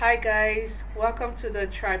Hi guys, welcome to the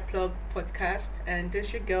Triplug podcast, and this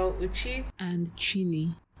is your girl Uchi. And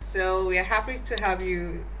Chini. So we are happy to have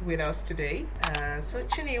you with us today. So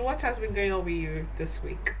Chini, what has been going on with you this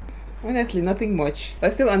week? Honestly, nothing much.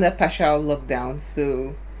 We're still under partial lockdown,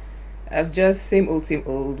 so I've just same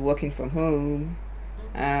old, working from home.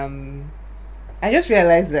 Um, I just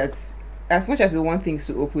realized that as much as we want things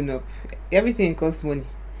to open up, everything costs money.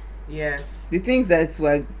 Yes, The things that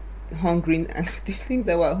we're hungering and the things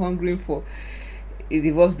that we're hungering for, it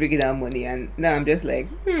involves bringing down money. And now I'm just like,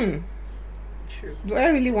 true. do I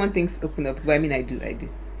really want things to open up? But I mean, I do. I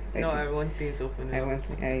No, do. I want things open I up. want.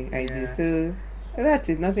 I do. Yeah. So that's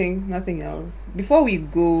it. Nothing else. Before we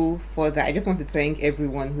go further, I just want to thank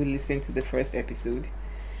everyone who listened to the first episode.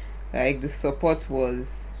 Like the support It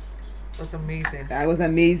was amazing. was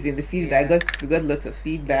amazing. The feedback Yeah. we got lots of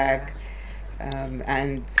feedback.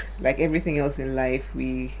 And like everything else in life,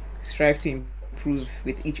 we strive to improve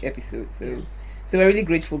with each episode. So Yes. so we're really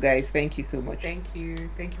grateful, guys. Thank you so much. Thank you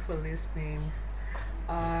for listening.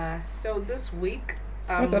 So this week,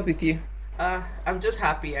 What's up with you? I'm just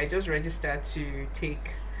happy. I just registered to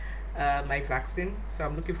take my vaccine, so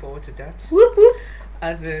I'm looking forward to that. Whoop whoop.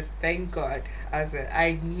 Thank God,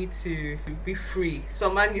 I need to be free.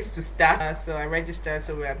 Someone needs to start. So I registered,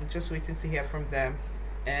 so I'm just waiting to hear from them.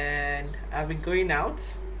 And I've been going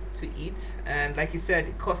out to eat, and like you said,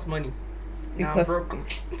 it costs money. Now I'm Because broke.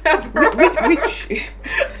 I'm broke.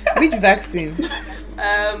 which vaccine?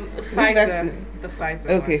 Pfizer, vaccine? the Pfizer.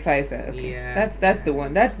 Okay, One. Pfizer. Okay, Yeah. that's the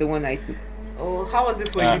one. That's the one I took. Oh, how was it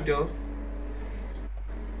for you though?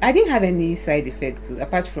 I didn't have any side effects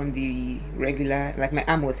apart from the regular. Like my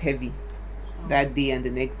arm was heavy that day and the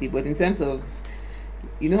next day. But in terms of,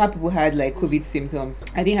 how people had like COVID symptoms,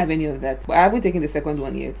 I didn't have any of that. But I haven't taken the second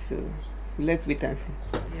one yet, so let's wait and see.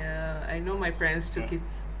 Yeah, I know my parents took it.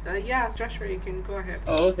 Yeah, Joshua, you can go ahead.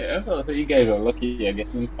 Oh, okay. I thought you guys are lucky you're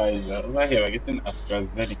getting Pfizer. Over here, we're getting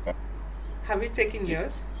AstraZeneca. Have you taken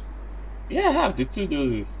yours? Yeah, I have the 2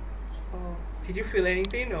 doses. Oh, did you feel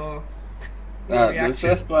anything or no The reaction?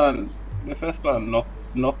 first one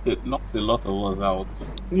knocked a lot of us out.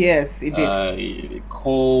 Yes, it did.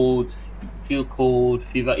 Cold, feel cold,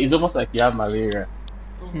 fever. It's almost like you have malaria,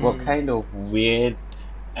 Oh, but kind of weird.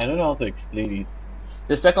 I don't know how to explain it.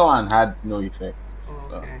 The second one had no effect.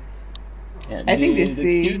 oh, okay. Yeah, I think they the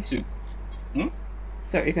say. Q2.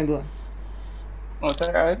 Sorry, you can go on. Oh,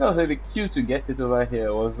 sorry, I thought the queue to get it over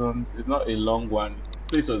here wasn't. It's not a long one.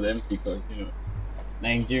 The place was empty because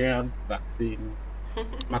Nigerians vaccine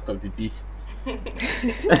mark of the beast.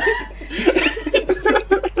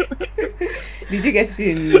 Did you get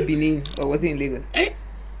it in Benin or was it in Lagos? I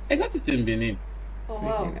got it in Benin. Oh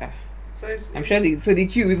wow. Okay, So it's I'm sure the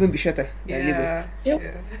queue will even be shorter than Lagos. yeah, Yep.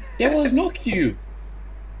 yeah. There was no queue.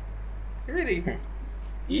 Really?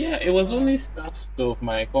 Yeah, it was only staffs of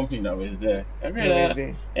my company that was there. They were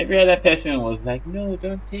there. Every other person was like, "No,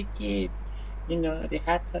 don't take it." They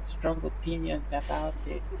had such strong opinions about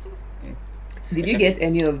it. Did you get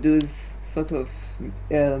any of those sort of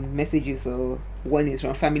messages or warnings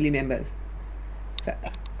from family members?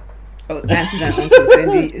 Or aunties and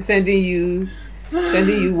uncles sending you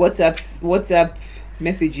WhatsApp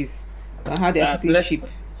messages on how they're putting bless, chip.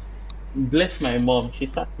 bless my mom. She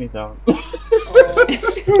sat me down.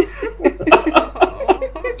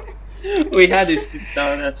 We had a sit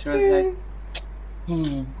down and she was like,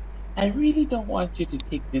 I really don't want you to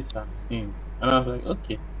take this vaccine. And I was like,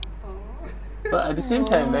 okay. But at the same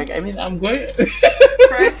time, I'm going.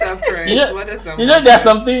 Friends are friends. You know- What are some There's others?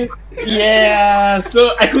 something. Yeah.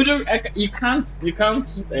 So I couldn't. You can't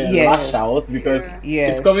Yes. lash out because Yeah. Yes,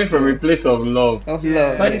 it's coming from a place of love. of Yeah.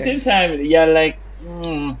 love. But at the yes. same time, you're like,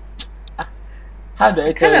 how do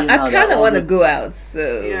I tell you now? I kind of want to go out,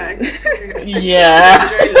 so Yeah. Yeah.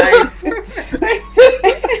 Enjoy life.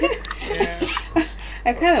 Yeah.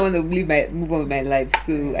 I kind of want to move on with my life.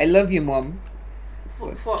 So I love you, mom.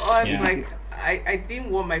 For us, Yeah. like I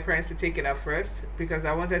didn't want my parents to take it at first because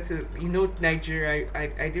I wanted to, Nigeria.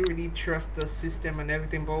 I didn't really trust the system and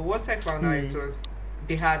everything. But once I found out it was,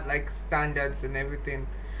 they had like standards and everything,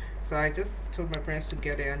 so I just told my parents to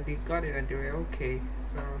get it, and they got it, and they were okay.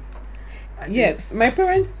 So at Yes, least- my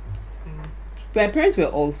parents. Mm. My parents were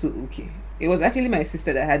also okay. It was actually my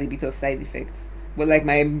sister that had a bit of side effects, but like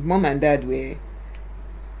my mom and dad were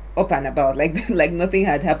up and about, like like nothing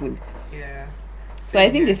had happened. Yeah. So I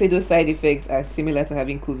think they Same say those side effects are similar to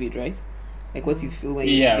having COVID, right? Like what you feel when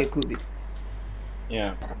Yeah. you get COVID.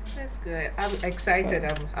 Yeah. here. That's good. I'm excited.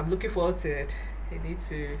 I'm looking forward to it. I need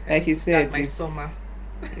to. I Like need you to start said, my summer.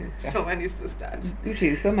 Someone needs to start.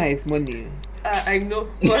 Okay, summer is money. I know,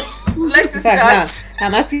 but let's In fact, start. now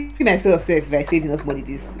I'm asking myself if I saved enough money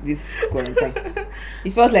this quarantine.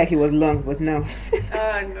 It felt like it was long, but now.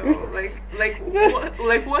 No,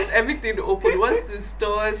 like once everything opened, once the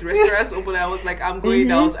stores, restaurants opened, I was like, I'm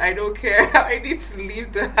going out. I don't care. I need to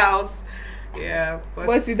leave the house. Yeah, But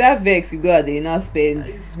with that vex, you go out there, you now spend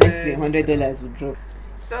next day $100 will drop.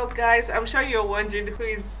 So, guys, I'm sure you're wondering who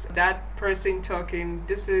is that person talking.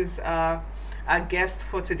 This is our guest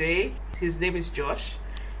for today. His name is Josh.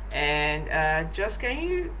 And Josh, can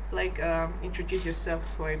you introduce yourself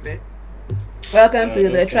for a bit? Welcome to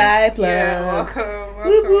the Tribe Club. Yeah, welcome.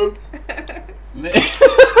 Whoop, whoop.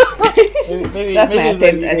 maybe, That's my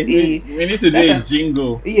attempt at a. We need to do a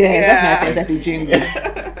jingle. Yeah, that's my attempt at a jingle.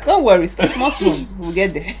 Don't worry, small. We'll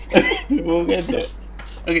get there. We'll get there.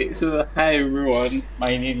 Okay, so hi everyone.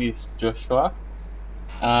 My name is Joshua.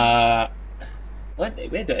 Where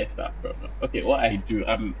do I start from? Okay, what I do,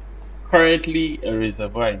 I'm currently a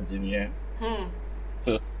reservoir engineer.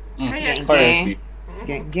 So currently.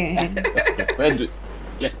 Gang. Okay, where do?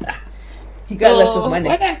 Yeah. He got lots of money.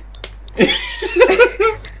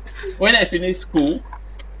 When I finished school,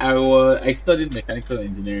 I studied mechanical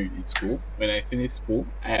engineering in school. When I finished school,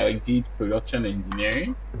 I did production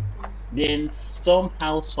engineering. Then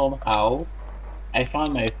somehow, I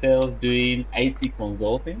found myself doing IT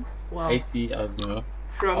consulting. Wow. IT,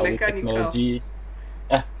 From mechanical. Technology.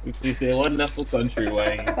 It's a wonderful country.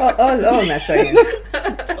 Why? All my science.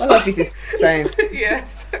 All of it is science.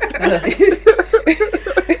 Yes. All of it.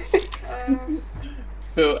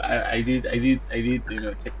 So I did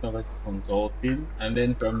technology consulting, and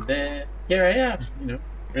then from there, here I am,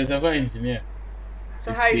 reservoir engineer.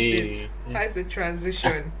 So how is it? How is the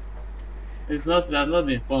transition? It's not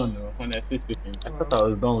been fun, though, honestly speaking. I thought I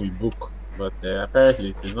was done with book, but apparently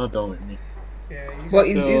it is not done with me. Yeah. But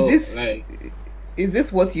is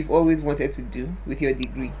this what you've always wanted to do with your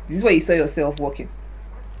degree? This is where you saw yourself working?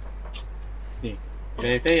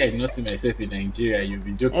 When I tell you I did not see myself in Nigeria, you'll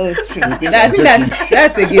be joking. Oh, it's true. You think I I'm think joking?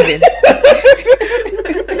 that's a given.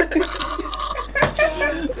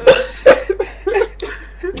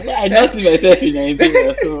 I don't see myself in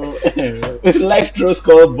Nigeria, so life throws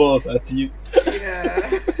balls at you.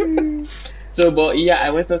 Yeah. So, but yeah, I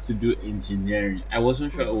went out to do engineering. I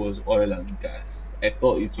wasn't sure it was oil and gas. I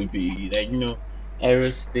thought it would be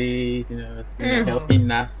aerospace, helping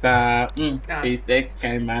NASA, SpaceX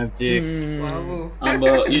kind of magic. Wow.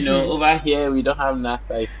 But over here we don't have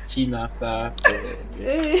NASA, it's Chi NASA.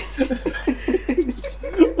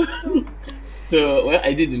 So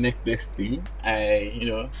I did the next best thing. I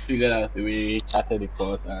figured out the way, charted the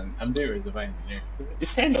course, and I'm doing reservoir engineering. So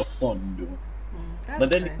it's kind of fun though. But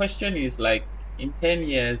then the question is, like, in 10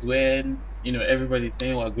 years when everybody's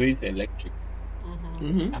saying we're going to electric,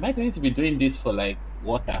 am I going to be doing this for like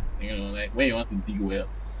water? Like when you want to dig well.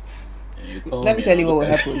 Let me tell you what will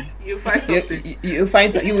happen. You find something. You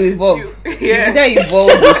will evolve. Yes. You either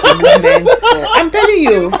evolve with the movement. I'm telling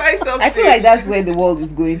you. You find something. I feel like that's where the world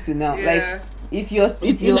is going to now. Yeah. Like if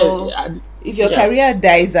your career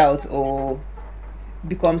dies out or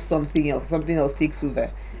becomes something else takes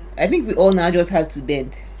over, I think we all now just have to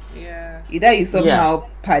bend. Yeah. Either you somehow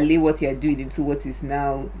parlay what you're doing into what is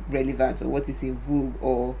now relevant or what is in vogue,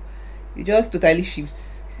 or it just totally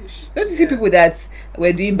shifts. Don't you see people that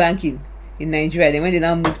were doing banking in Nigeria, then when they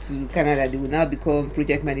now move to Canada, they will now become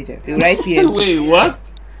project managers. They will write PMP. Wait,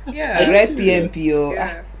 what? Yeah. They write PMP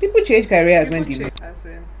or people change careers when they move.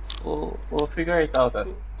 We'll figure it out as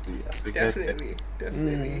we get there.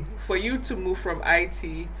 Definitely. For you to move from IT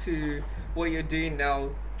to what you're doing now,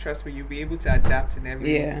 trust me, you'll be able to adapt in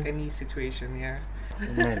any situation. Yeah.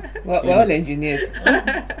 We're all engineers.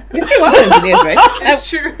 We're all engineers, right? It's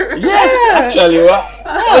true. Yeah, actually,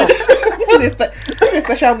 This is a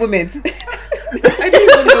special moment. I didn't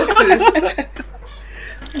even notice.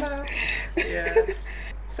 Yeah.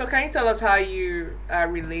 So can you tell us how you are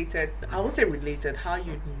related? I won't say related. How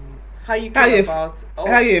you came about?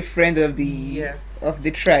 How you're a friend of the of the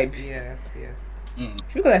tribe? Yes. Yeah.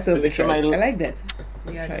 Should we call ourselves the tribe? I like that.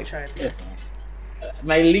 Yeah, the tribe. Yes.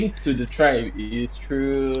 My link to the tribe is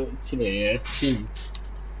through Chin.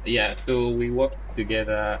 Yeah, so we worked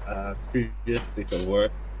together previous place of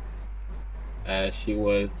work. She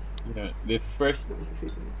was, the first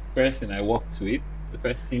person I worked with, the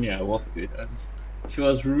first senior I worked with, and she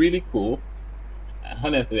was really cool.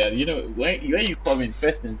 Honestly, when you come in,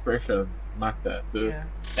 first impressions matter. So,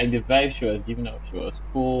 like the vibe she was giving off, she was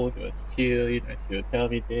cool, she was chill. She would tell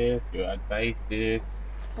me this, she would advise this.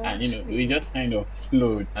 And we just kind of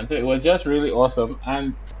flowed, and so it was just really awesome.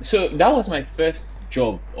 And so that was my first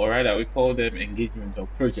job, or rather, we call them engagement or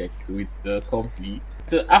projects with the company.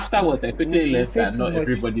 So afterwards, I quickly We learned say that too not much.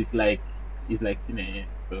 everybody's like is like Chineye.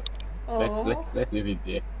 So Oh, let's leave it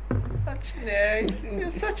there. Chineke,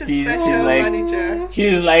 you're such a She's special like manager.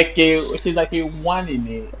 she's like a one in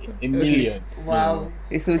a Okay, million. Wow.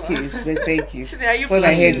 it's okay. Thank you. Chineke, are you For my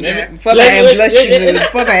Mm, blushing head, let there? me for my let head me blushing, let, no,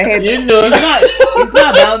 for my head. you know. It's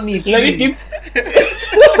not about me, Let me please. keep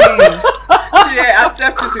Please. Chineke,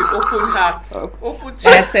 accept it with open heart. Oh, Open I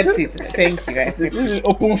chest. accept it. Thank you. I accept this it. is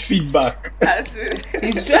open feedback. As in-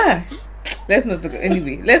 It's dry. Let's not talk.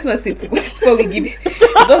 Anyway, let's not say too much before we give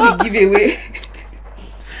away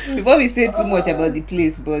before we say too much about the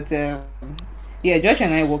place. But yeah, Josh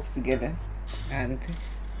and I worked together, and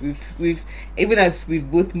we've even as we've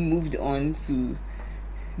both moved on to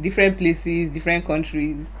different places, different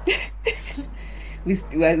countries, we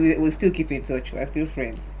still keep in touch. We're still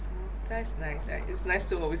friends. That's nice. It's nice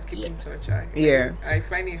to always keep Yeah. in touch. Yeah. I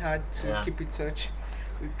find it hard to Yeah. keep in touch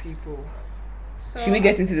with people. So Should we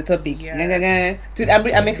get into the topic? Yes.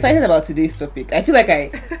 I'm excited about today's topic. I feel like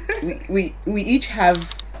we each have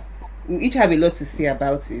a lot to say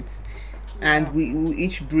about it, and we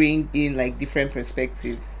each bring in like different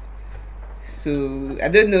perspectives. So I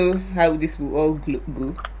don't know how this will all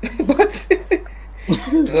go, but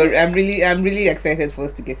but I'm really excited for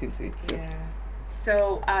us to get into it. So. Yeah.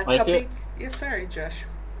 So our I topic. Yeah, sorry, Josh.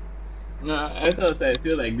 No, I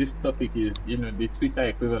feel like this topic is, the Twitter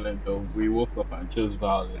equivalent of we woke up and chose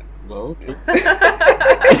violence. Well, okay.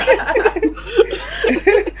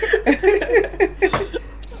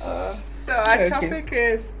 So our Okay. topic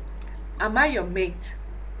is, am I your mate?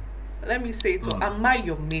 Let me say it. So, am I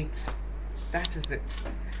your mate? That is it.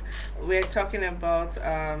 We're talking about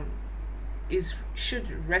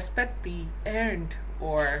should respect be earned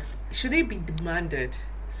or should it be demanded?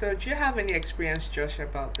 So do you have any experience, Josh,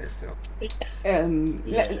 about this? So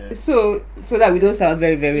Yeah. So that we don't sound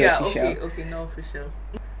very very official. okay, no official.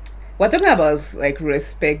 We're talking about like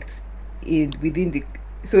respect within the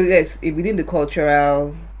within the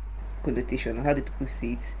cultural connotation, or how do people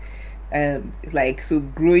see it? Like, so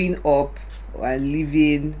growing up and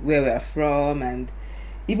living where we're from, and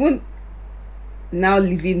even now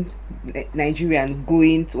living Nigeria and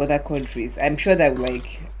going to other countries. I'm sure that,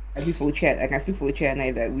 like, at least for Uche, I can speak for Uche and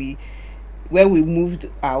I, that when we moved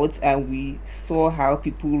out and we saw how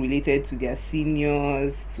people related to their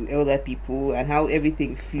seniors, to elder people, and how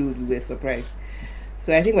everything flowed, we were surprised.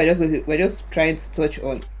 So I think we're just trying to touch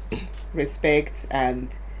on respect and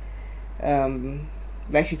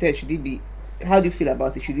like she said, should it be, how do you feel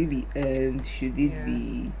about it? Should it be earned? Should it Yeah.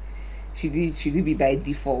 be should it be by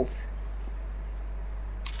default?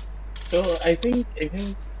 So I think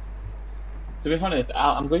to be honest,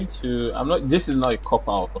 I'm not. This is not a cop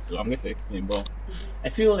out. I'm going to explain, but I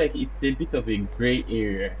feel like it's a bit of a gray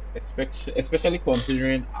area, especially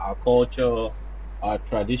considering our culture, our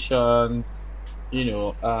traditions.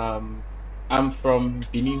 I'm from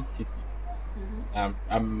Benin City.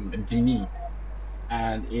 I'm Benin,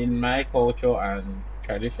 and in my culture and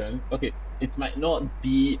tradition, okay, it might not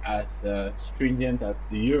be as stringent as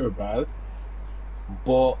the Yorubas,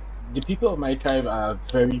 but the people of my tribe are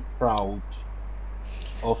very proud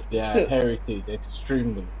of their So heritage,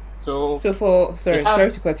 extremely. So so for they sorry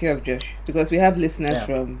have, to cut you off, Josh, because we have listeners yeah.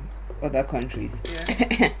 from other countries.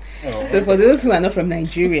 Yeah. So for Okay. those who are not from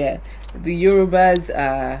Nigeria, the Yorubas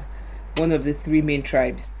are one of the three main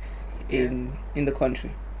tribes in the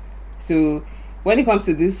country. So when it comes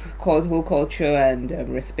to this whole culture and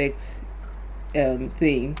respect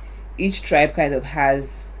thing, each tribe kind of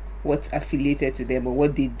has what's affiliated to them, or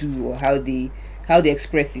what they do, or how they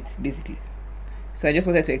express it, basically. So I just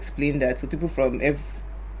wanted to explain that so people from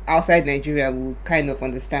outside Nigeria will kind of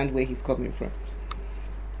understand where he's coming from.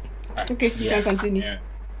 Okay, you Yeah, can continue. yeah.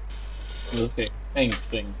 Okay, thanks.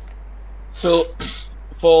 So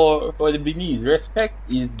for the Beninese, respect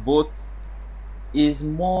is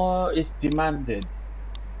demanded.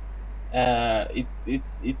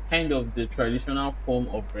 It's kind of the traditional form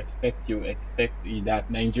of respect you expect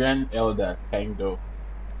that Nigerian elders kind of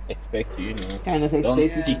expect you. Kind of Don't expect you to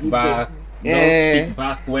speak give back. them. Don't Yeah. speak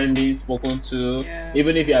back when being spoken to, Yeah.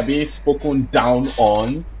 even if you are being spoken down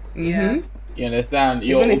on. Yeah. Mm-hmm. You understand?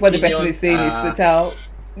 Your Even if what the person opinions is saying is are- total.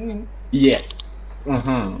 Yes.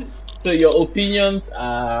 So your opinions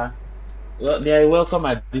are, well, they are a welcome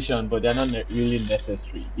addition, but they're not really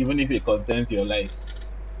necessary, even if it concerns your life.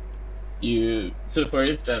 So for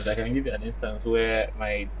instance, I can give you an instance where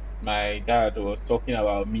my dad was talking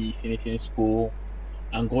about me finishing school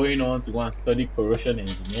and going on to go and study corrosion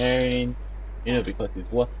engineering, because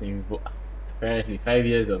it's what's involved. apparently 5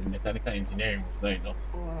 years of mechanical engineering was not enough.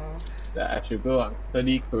 Wow. That I should go and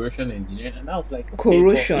study corrosion engineering, and I was like, okay, but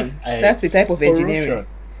if Corrosion. That's the type of engineering. corrosion,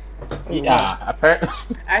 Oh, wow. yeah, apparently.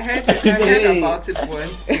 I heard Hey. about it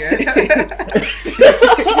once. Yeah.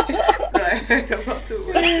 No, I heard about it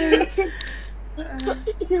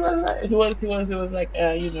once. He was like,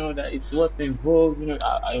 that it's what's involved.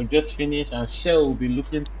 I'll just finish, and Shell will be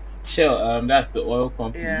looking. Shell, that's the oil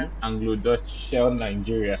company, Yeah. Anglo Dutch Shell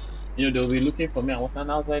Nigeria. They'll be looking for me,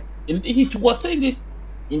 and I was like, he was saying this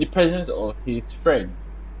in the presence of his friend.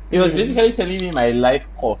 He was basically telling me my life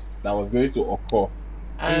course that was going to occur,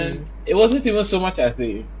 and it wasn't even so much as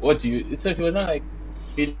a what do you. So he was not like,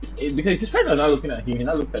 because his friend was not looking at him. He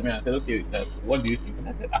now looked at me and said, "Okay, what do you think?" And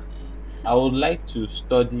I said, I would like to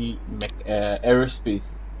study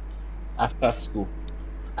aerospace after school,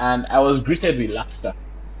 and I was greeted with laughter.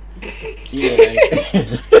 Like,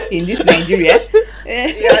 In this Nigeria.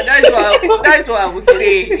 Yeah, that's what I would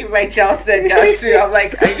say if my child said that too. I'm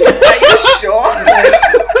like, are you sure?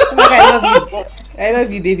 I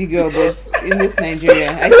love you, baby girl, but in this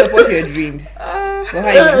Nigeria, I support your dreams. But how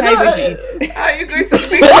are you going to eat? How are you going to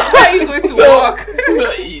think? How are you going to walk?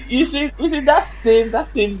 So you see that same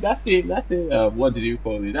what did you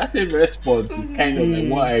call it? That same response is kind of like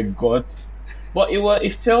what I got, but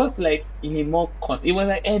it felt like in a more it was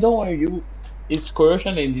like, hey, don't worry, it's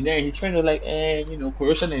corrosion engineering. He's trying to like,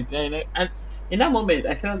 corrosion engineering, and in that moment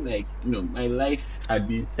I felt like my life had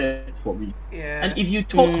been set for me. Yeah. And if you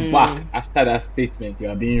talk back after that statement, you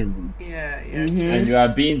are being rude. Yeah. And you are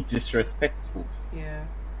being disrespectful. Yeah.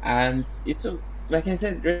 And it's like I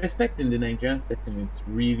said, respect in the Nigerian setting is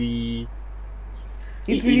really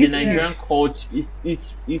It's in really the Nigerian culture.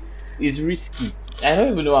 It's risky. I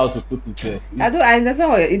don't even know how to put it. I understand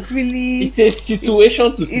what it's really. It's a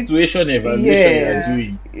situation to situation evaluation you are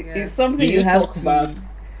doing. It's something Do you you have talk to. back?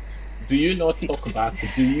 Do you not talk back?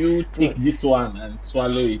 Do you take this one and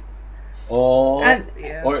swallow it, or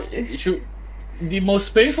Yeah. or should the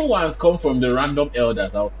most painful ones come from the random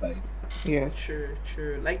elders outside? Yes. True.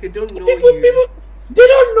 Like they don't know People, you, they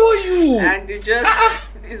don't know you. and they just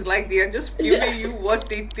it's like they are just giving you what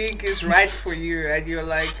they think is right for you, and you're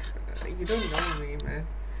like, you don't know me, man.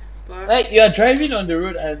 But Like you are driving on the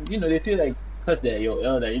road, and they feel like because they're your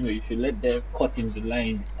elder, you should let them cut in the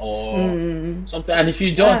line or something. And if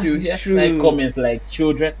you don't, you hear true. like comments like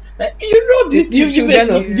children, like this.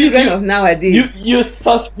 Children of nowadays.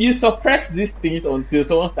 You suppress these things until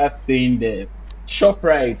someone starts saying that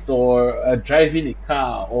ShopRite or driving a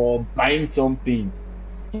car or buying something.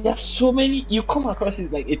 There are so many. You come across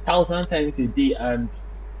it like 1,000 times a day, and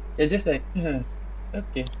you're just like,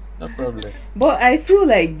 okay, no problem. But I feel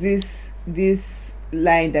like this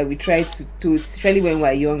line that we try to tote, especially when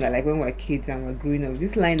we're younger, like when we're kids and we're growing up,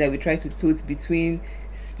 this line that we try to tote between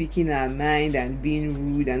speaking our mind and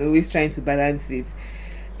being rude and always trying to balance it,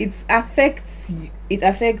 it affects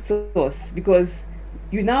us, because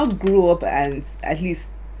you now grow up, and at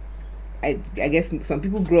least I guess some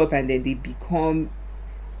people grow up and then they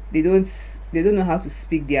don't know how to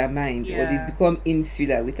speak their mind, or they become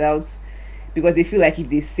insular because they feel like if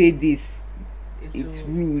they say this, it's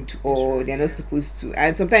rude, or they're not supposed to.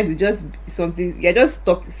 And sometimes it's just something you're just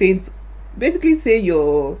saying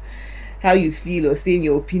how you feel or saying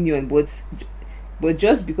your opinion, but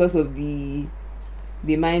just because of the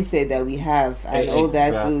mindset that we have and all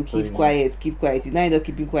that, keep quiet, you now end up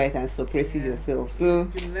keeping quiet and suppressing yourself. So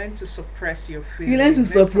you learn to suppress your feelings. you learn to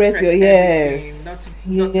suppress your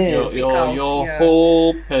your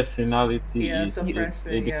whole personality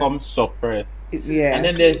it becomes suppressed. And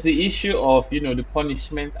then there's the issue of the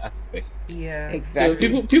punishment aspect. Yeah, exactly.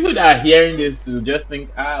 So people that are hearing this will just think,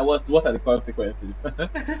 what are the consequences?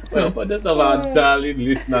 Well, for those of our darling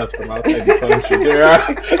listeners from outside the country,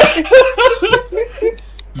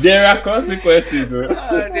 there are consequences. Oh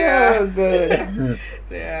god.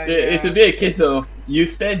 It will be a case of, you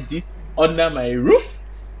said this under my roof.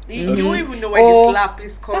 You don't even know when the slap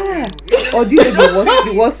is coming. Or do you know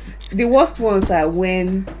the worst ones are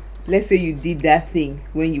when, let's say you did that thing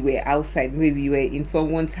when you were outside, maybe you were in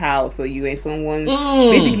someone's house, or you were in someone's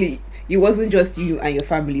basically it wasn't just you and your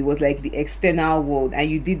family, it was like the external world, and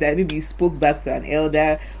you did that. Maybe you spoke back to an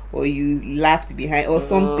elder, or you laughed behind or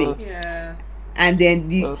something. Yeah. And then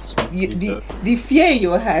the fear in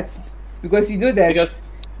your heart, because you know that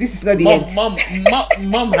this is not the end.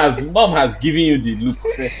 Mom has given you the look.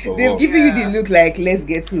 They've given you the look like, let's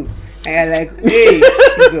get home, and you're like, hey,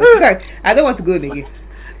 Jesus. In fact, I don't want to go home again.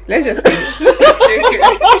 Let's just stay here.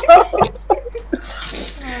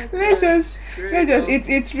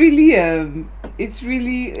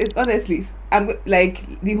 It's honestly, I'm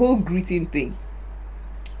like the whole greeting thing.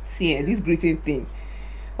 see this greeting thing.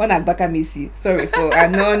 When Agbaka Missy, sorry for our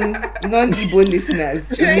non-Igbo listeners.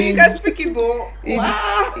 Sure, you can speak Igbo.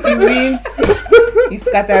 Wow. It means it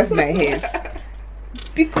scatters my head.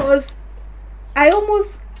 Because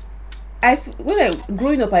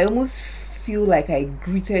growing up, I almost feel like I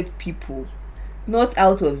greeted people not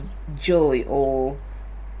out of joy or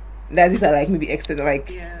that these are like maybe external, like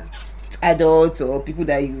adults or people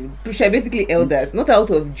that you push, basically elders, not out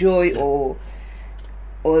of joy or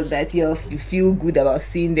that you feel good about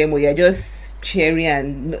seeing them or you're just cheery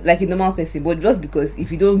and like a normal person, but just because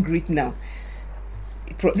if you don't greet now,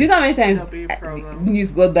 you know how many times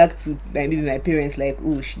news got back to maybe my parents like,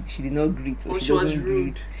 oh, she did not greet or she was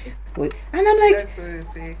rude. And I'm like, that's what you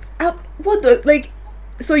say. What the, like,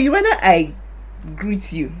 so you rather I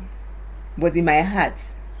greet you, but in my heart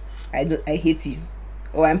I hate you,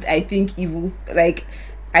 or I think evil, like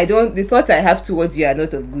the thoughts I have towards you are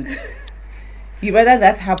not of good. You rather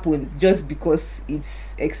that happen just because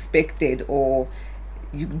it's expected, or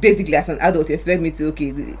you basically as an adult you expect me to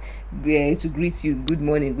to greet you good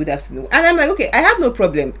morning, good afternoon, and I'm like, okay, I have no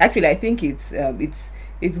problem. Actually, I think it's good.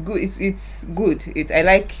 It's good. I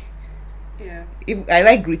like. Yeah. If I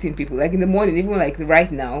like greeting people, like in the morning, even like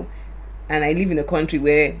right now, and I live in a country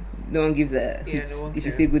where no one gives a hoot if you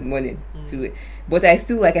say good morning to it. But I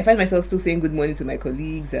find myself still saying good morning to my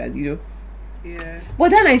colleagues, and Yeah. But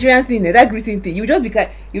that Nigerian thing, that greeting thing, you just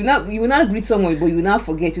you will not greet someone, but you will not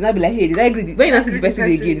forget. You will not be like, hey, did I greet? When you not see the person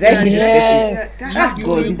again, did I greet this person? Ah,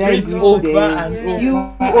 God, did I greet them? You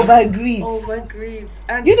overgreet.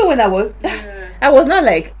 Do you know when I was? I was not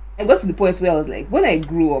like. I got to the point where I was like, when I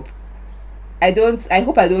grew up, I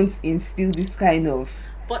hope I don't instill this kind of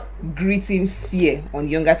greeting fear on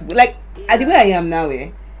younger people. Like at the way I am now,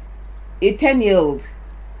 a 10-year-old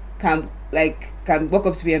can walk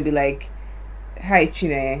up to me and be like, hi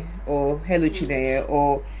Chineye, or hello Chineye,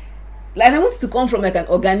 or like, I want it to come from like an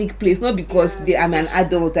organic place, not because I'm an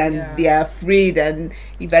adult and they are afraid, and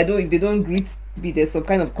if they don't greet me, there's some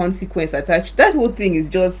kind of consequence attached. That whole thing is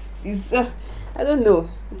just I don't know.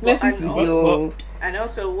 Messes with your. And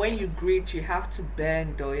also, when you greet, you have to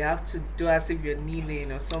bend, or you have to do as if you're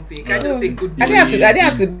kneeling or something. You can't just say good morning. I didn't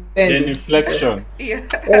have to bend. Then inflection.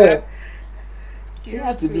 Oh. You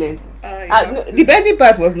have to blend. The bending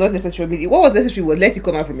part was not necessary. What was necessary was let it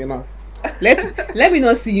come out from your mouth. Let me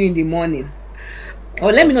not see you in the morning,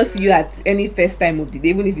 or let me not see you at any first time of the day,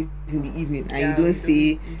 even if it's in the evening, and you don't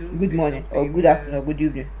say good morning or good afternoon or good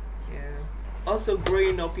evening. Also,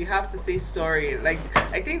 growing up, you have to say sorry. Like,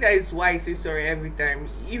 I think that is why I say sorry every time.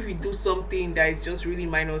 If you do something that is just really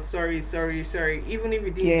minor, sorry. Even if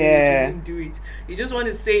you didn't do it. You just want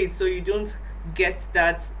to say it so you don't get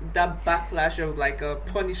that backlash of like a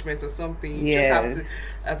punishment or something. You just have to.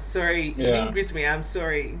 I'm sorry. You didn't greet me. I'm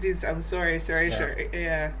sorry. I'm sorry. Sorry.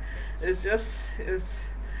 Yeah.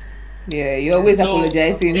 Yeah, you're always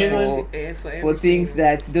apologizing for things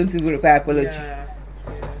that don't even require apology. Yeah.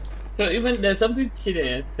 So even there's something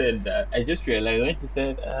Chide said that I just realized when she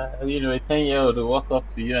said, a 10-year-old will walk up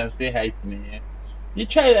to you and say hi to me. You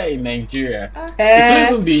try that in Nigeria. It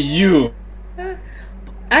won't even be you.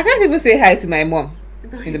 I can't even say hi to my mom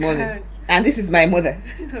in the morning. And this is my mother.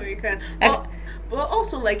 No, you can't. But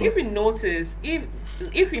also, like, if you notice,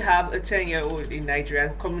 if you have a 10-year-old in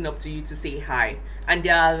Nigeria coming up to you to say hi, and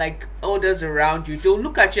there are like elders around you, they'll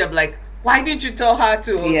look at you and be like, why didn't you tell her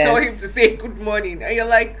to, or tell him to say good morning? And you're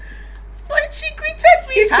like, but she greeted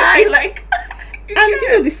me hi, like.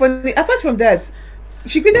 And the funny, apart from that,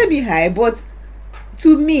 she greeted me hi, but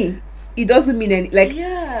to me, it doesn't mean any, like,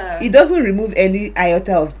 it doesn't remove any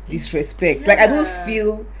iota of disrespect. Like, I don't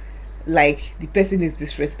feel like the person is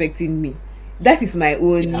disrespecting me. That is my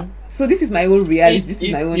own. So this is my own reality. This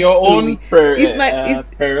is my own your story. Own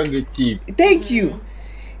prerogative. Thank you.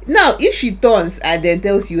 Now, if she turns and then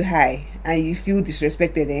tells you hi and you feel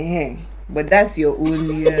disrespected, but that's your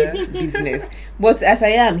own business. But as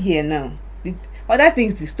I am here now, other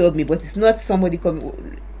things disturb me, but it's not somebody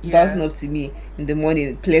coming bouncing up to me in the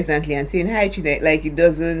morning pleasantly and saying hi to them. Like, it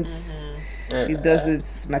doesn't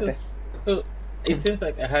matter. So it seems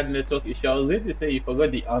like I had network issue. I was going to say you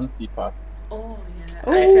forgot the auntie part. Oh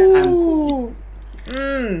yeah. Oh.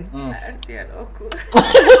 Auntie and uncle.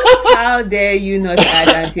 How dare you not add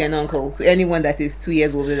auntie and uncle to anyone that is 2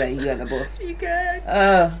 years older than you and above? You can.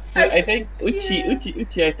 So I think Uchi,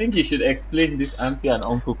 I think you should explain this auntie and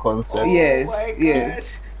uncle concept. Yes. Oh my gosh.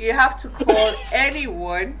 Yes. You have to call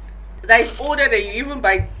anyone that is older than you, even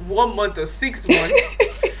by 1 month or 6 months,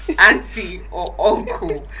 auntie or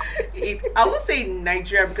uncle. I would say in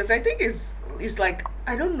Nigeria, because I think it's it's like,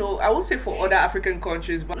 I don't know, I won't say for other African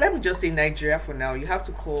countries, but let me just say Nigeria for now. You have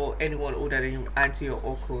to call anyone older than you auntie or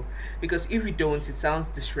uncle, because if you don't, it sounds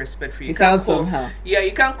disrespectful. You It can't sounds call, somehow. yeah,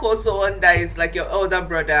 you can't call someone that is like your older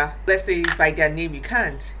brother, let's say by their name. You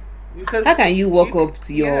can't, because How can you walk up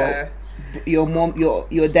to yeah. your mom,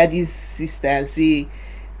 your daddy's sister and say,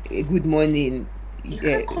 good morning? You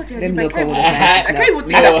Yeah, can't call their let name. me I not call can't one even, of my I aunties can't now. even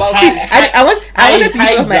think No, about hi- it. I wanted to use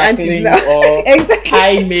one of my aunties Jacqueline, now. or Exactly.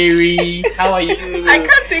 hi Mary, how are you? I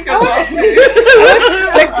can't think about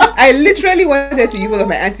it. Like I literally wanted to use one of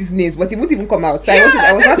my auntie's names, but it wouldn't even come out. So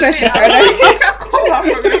I was not that's trying it. to. I was like, you can't come out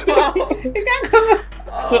from your mouth. It can't come out.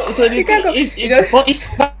 So the You can't go- thing, you know- but it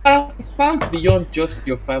spans beyond just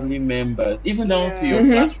your family members, even down to your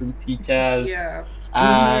Mhm. classroom teachers, Yeah.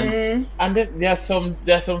 and Mhm. then there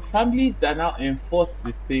are some families that now enforce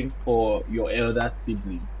the same for your elder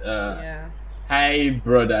siblings. Yeah. Hi,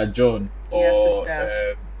 brother John, Yeah, or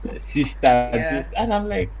sister Yeah. this, and I'm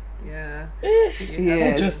like, Yeah. that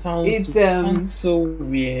Yes. just It's sounds so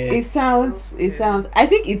weird. It sounds. So It weird. sounds. I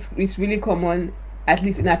think it's really common, at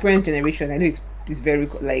least in our parents' generation. I know it's very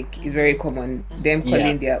it's very common them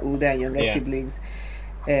calling Yeah. their older and younger Yeah. siblings.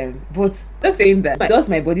 But just saying that does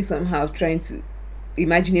my body somehow trying to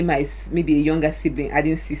imagining maybe a younger sibling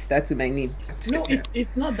adding sister to my name. No,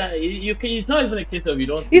 it's not that you can. It's not even a case of you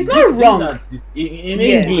don't. It's not wrong. In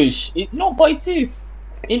Yes. English. No, but it is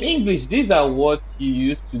in English. These are what you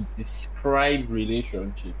use to describe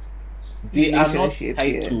relationships. They are not Relationships,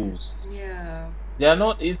 yes. titles. Yeah. They are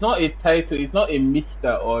not. It's not a title. It's not a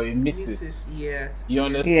Mister or a Mrs. Mrs. Yes. You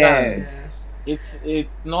understand? Yes. It's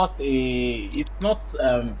not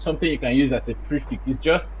something you can use as a prefix. It's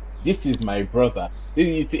just, this is my brother.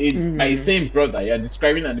 It's my same brother. You're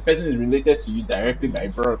describing, and the person is related to you directly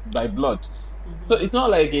by blood. So it's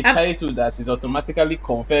not like a title that is automatically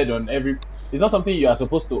conferred on every. It's not something you are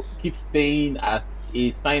supposed to keep saying as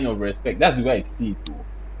a sign of respect. That's the way I see it.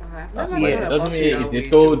 I've never Yeah, thought doesn't about mean it that if they way,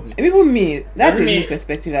 told though. me. Even me, that's a I mean- new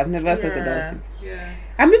perspective. I've never thought about it. Yeah.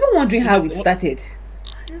 I'm even wondering how it started.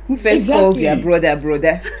 Who first called their brother? and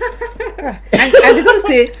they don't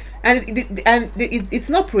say, it's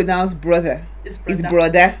not pronounced brother. It's It's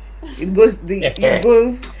brother. It goes the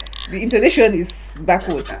intonation is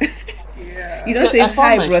backward. Yeah. You don't So say I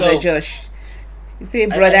found hi, brother myself- Josh. You say I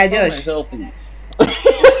brother found Josh. myself-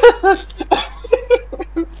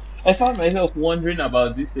 I found myself wondering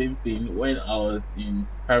about this same thing when I was in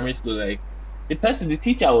primary school. Like, the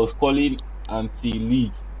teacher I was calling Auntie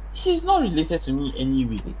Liz, she's not related to me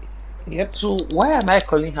anyway. Yep. So why am I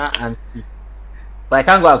calling her Auntie? But I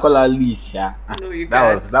can't go and call her Liz, yeah. No, you That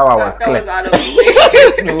can't. was- that one was that clear. was out of the way.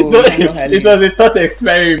 No, It you can't call her it Liz. was a thought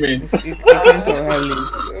experiment. You can't call her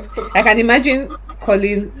Liz. I can imagine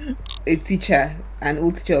calling a teacher, an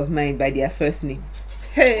old teacher of mine, by their first name.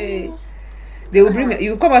 Hey, they will bring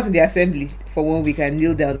you come out to the assembly for 1 week and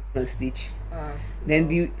kneel down on stage. Then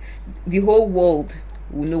the whole world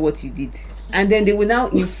will know what you did, and then they will now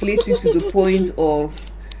inflate it to the point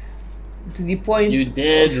You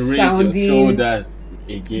dared of raise sounding. your shoulders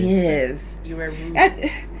again. Yes. You were rude. And-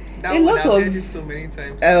 That a one lot I've of- heard it so many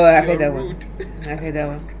times. Oh, I've You're heard that rude. one. I've heard that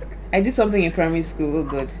one. I did something in primary school. Oh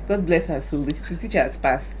God, God bless her soul. The teacher has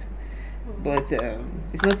passed, but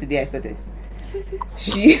it's not today I started.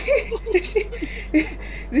 She, the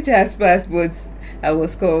teacher has passed, but I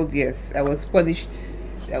was called. Yes, I was punished.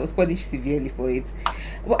 I was punished severely for it.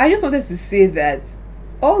 But I just wanted to say that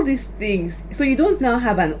all these things. So you don't now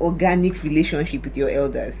have an organic relationship with your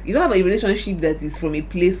elders. You don't have a relationship that is from a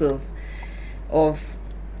place of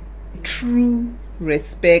true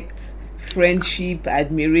respect, friendship,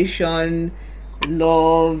 admiration,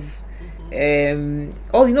 love,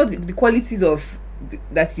 all the qualities of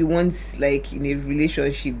that you want, like in a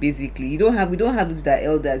relationship. Basically, we don't have it with our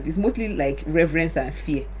elders. It's mostly like reverence and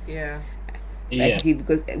fear. Yeah. Yeah. Okay,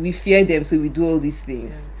 because we fear them, so we do all these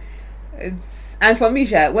things. And for me,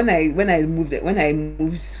 Sha, when I moved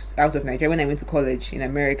out of Nigeria, when I went to college in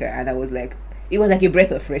America, and I was like, it was like a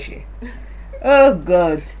breath of fresh air. Oh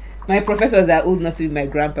God, my professors are old enough to be my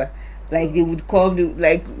grandpa. Like they would come,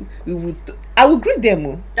 I would greet them.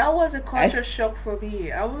 Oh. That was a culture shock for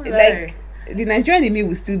me. I was Like the Nigerian in me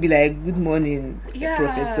would still be like, "Good morning, Yeah.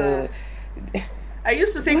 professor." I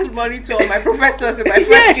used to say good morning to all my professors in my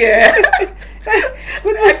first year.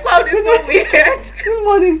 I found it so weird. Good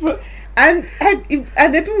morning, and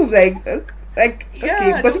the people like Yeah,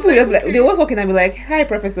 okay, they but people were just like, like they was walking and be like, "Hi,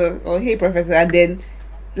 professor," or "Hey, professor," and then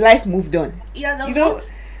life moved on. Yeah, that was You know-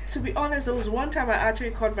 what, to be honest, there was one time I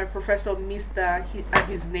actually called my professor Mr. At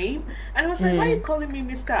his name, and I was like, "Why are you calling me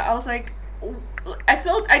Mr.?" I was like, I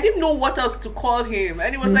felt I didn't know what else to call him,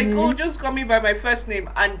 and he was like, "Oh, just call me by my first name,"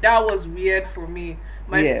 and that was weird for me.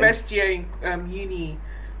 My Yes. first year in uni,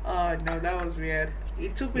 no, that was weird.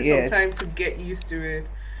 It took me some time Yes. to get used to it.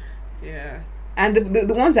 Yeah. And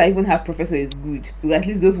the ones that even have professor is good, because at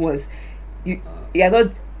least those ones, you you're not,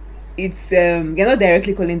 it's you're not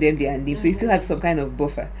directly calling them their name, so you still have some kind of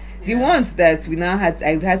buffer. The Yeah. ones that we now had,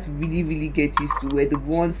 I had to really really get used to, were the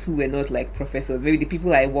ones who were not like professors, maybe the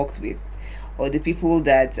people I worked with, or the people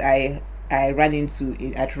that I ran into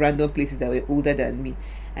at random places that were older than me,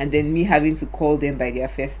 and then me having to call them by their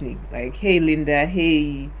first name, like, hey Linda,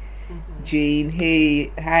 hey Jane,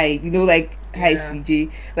 hey, hi, like, hi Yeah.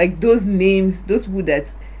 CJ, like those names, those people that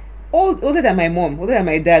older than my mom, older than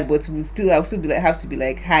my dad, but I'll still be like, have to be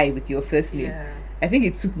like, hi with your first name. Yeah. I think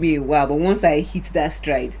it took me a while, but once I hit that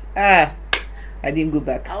stride, I didn't go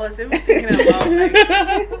back. I was even thinking about like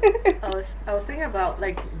I was thinking about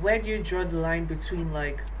like where do you draw the line between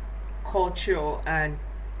like culture and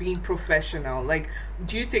being professional? Like,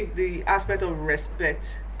 do you take the aspect of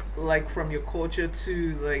respect like from your culture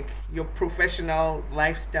to like your professional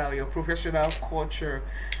lifestyle, your professional culture?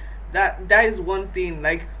 That is one thing.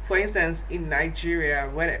 Like, for instance, in Nigeria,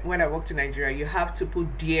 when I worked in Nigeria, you have to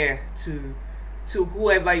put dear to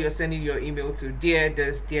whoever you're sending your email to, dear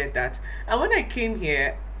this, dear that. And when I came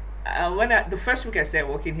here, the first week I started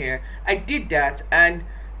working here, I did that, and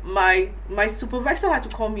my supervisor had to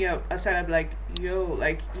call me up aside. I'm like, yo,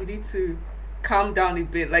 like, you need to calm down a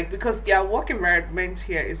bit, like, because their work environment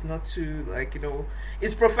here is not too, like,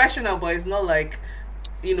 it's professional, but it's not like,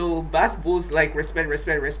 basketball's like respect,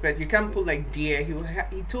 respect, respect. You can't put like dear.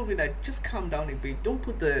 He told me that just calm down a bit. Don't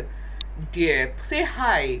put the dear. Say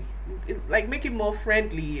hi, like, make it more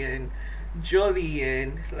friendly and jolly,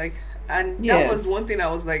 and like, and that was Yes. one thing I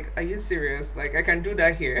was like, are you serious? Like, I can do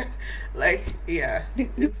that here? Like, yeah,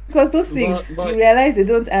 it's Because those things, But you realize they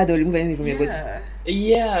don't add or remove anything from your body. yeah,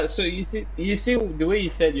 yeah, so you see the way you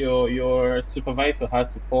said your supervisor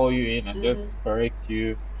had to call you in and Mhm. just correct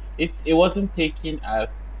you. It wasn't taken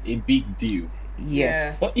as a big deal.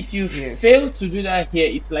 Yes. But if you Yes. fail to do that here,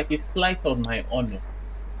 it's like a slight on my honor.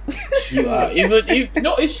 You are even if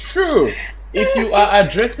no, it's true. If you are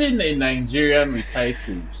addressing a Nigerian with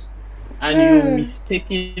titles and you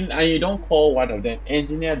mistaken and you don't call one of them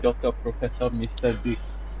engineer, doctor, professor, Mr.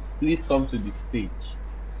 This, please come to the stage.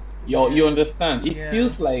 You understand? It Yeah.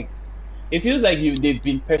 feels like they've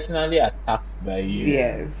been personally attacked by you.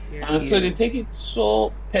 Yes. Yeah. And so they Yes. take it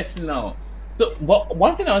so personal. So, but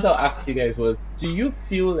one thing I want to ask you guys was, do you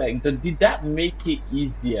feel like did that make it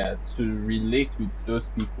easier to relate with those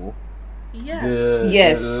people? yes,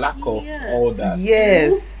 Yes. The lack of Yes. all that. remove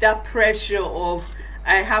Yes. that pressure of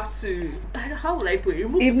I have to. How will I put it?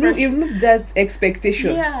 Remove the Remove, pressure. remove that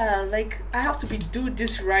expectation. Yeah, like, I have to do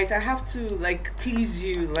this right. I have to like please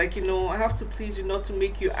you. Like, I have to please you, not to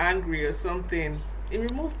make you angry or something. It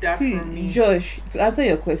removed that See, from me. Josh, to answer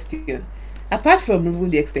your question, apart from removing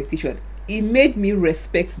the expectation, it made me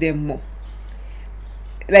respect them more.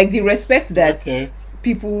 Like the respect that Okay.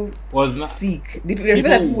 people Was not seek, the respect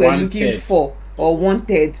that people people were looking wanted. for or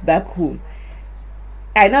wanted back home.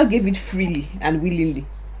 I now gave it freely and willingly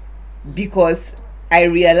because I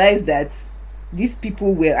realized that these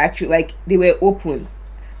people were actually, like, they were open.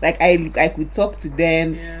 Like, I could talk to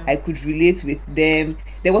them, Yeah. I could relate with them.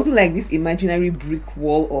 There wasn't like this imaginary brick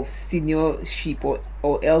wall of seniorship or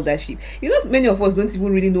eldership. Many of us don't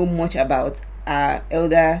even really know much about our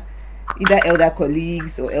either elder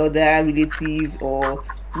colleagues or elder relatives, or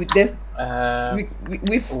there's uh,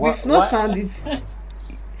 we've what, not what? found it.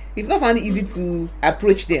 We've not found it easy to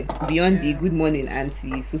approach them beyond the Yeah. good morning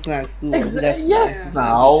auntie so and so. or good afternoon, Yes, auntie so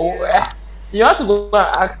and so. now Yeah. you have to go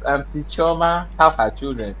and ask Auntie Choma how her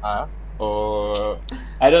children are, or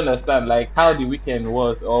I don't understand, like how the weekend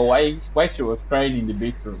was, or why she was crying in the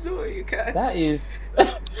bedroom. No, you can't. That is.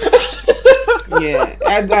 Yeah,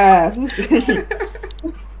 and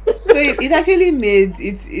so it actually made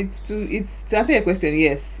it's to answer your question.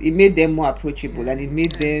 Yes, it made them more approachable, and it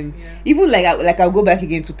made them Yeah. even like I'll go back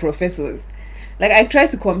again to professors. Like, I try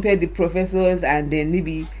to compare the professors and then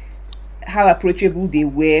maybe how approachable they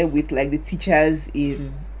were with like the teachers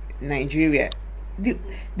in Nigeria.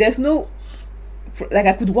 There's no, like,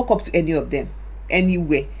 I could walk up to any of them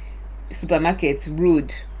anywhere, supermarket,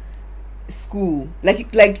 road, school, like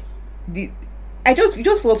the it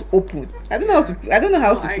just felt open. I don't know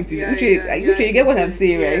how to Oh, put it. yeah, Uche, yeah, Uche, yeah, you get what I'm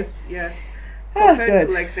saying, right? Yes, yes. Oh compared God,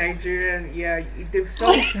 to like Nigerian, yeah, they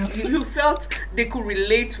what felt happened? you felt they could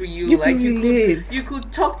relate with you. You could Like relate. you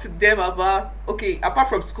could talk to them about, okay, apart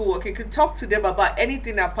from schoolwork, you could talk to them about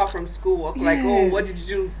anything apart from schoolwork. Like, oh, what did Yes. you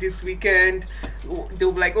do this weekend?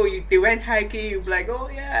 They'll be like, oh, they went hiking. You'll be like, oh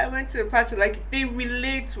yeah, I went to a party. Like they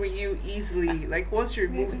relate with you easily. Like once you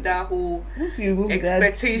remove that whole Once you remove that,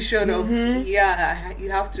 expectation of, mhm, yeah,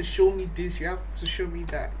 you have to show me this, you have to show me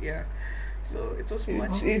that, yeah. So it was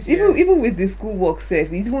much it's easier. even with the schoolwork self,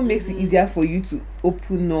 it even makes it Mm-hmm. easier for you to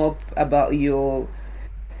open up about your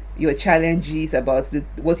challenges, about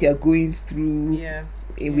what you're going through, Yeah,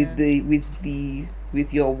 with yeah,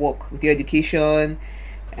 with your work, with your education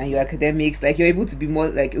and your academics. Like you're able to be more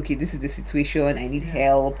like, okay, this is the situation, I need yeah,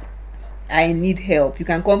 help. I need help. You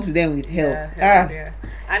can come to them with help. yeah, hell Ah, yeah.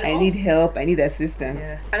 And I need also, help. I need assistance.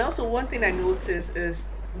 yeah, and also one thing I noticed is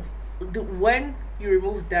when you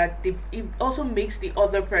remove that, it also makes the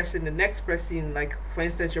other person, the next person, like for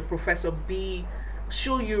instance, your professor, be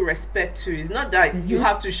show you respect too. It's not that you Mm-hmm.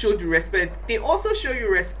 have to show the respect; they also show you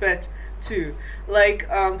respect too. Like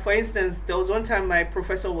for instance, there was one time my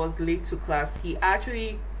professor was late to class. He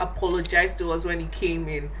actually apologized to us when he came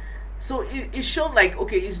in. So it showed like,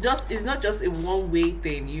 okay, it's not just a one way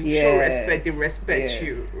thing. You show respect, they Yes. respect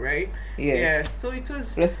you, Yes. right? Yeah. Yes. So it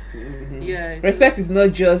was, Mhm. yeah, it Respect was, is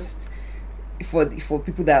not just for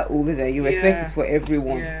people that are older than you. Respect yeah, is for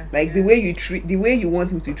everyone. yeah, Like the yeah. way you treat, the way you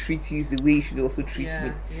want him to treat you is the way you should also treat me,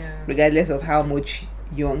 Yeah, yeah. regardless of how much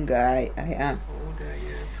younger I am. Older,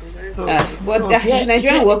 yeah. So that's So, But so the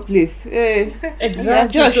Nigerian workplace, yeah,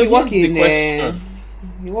 exactly. Josh, So you work here's the in question.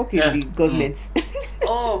 you work in Yeah. the government.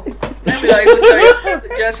 Oh, let me not even tell you.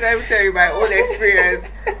 Just let me tell you my own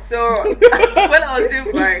experience. So when I was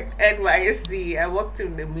doing my NYSC, I worked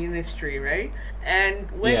in the ministry, right? And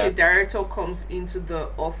when the Yeah. director comes into the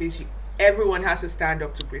office, everyone has to stand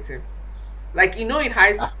up to greet him. Like in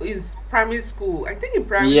high school, is primary school. I think in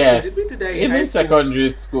primary school, did we Yes. do that in high Even school? secondary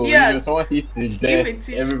school, Yeah, someone hits the even desk,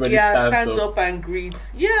 teach, everybody yeah, stands stands up. up and greets.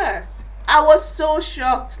 Yeah, I was so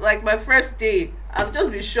shocked. Like my first day, I've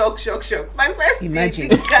just been shocked. My first day, Imagine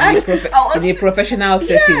the guy, I in a was, professional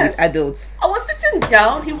setting with yes, adults. I was sitting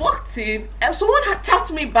down. He walked in, and someone had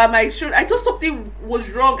tapped me by my shoulder. I thought something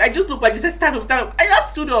was wrong. I just looked back. He said, "Stand up, stand up." I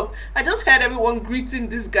just stood up. I just heard everyone greeting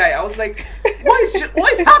this guy. I was like, what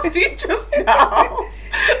is happening just now?"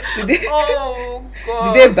 Did they, Oh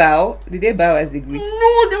did they god. bow? Did they bow as they greet?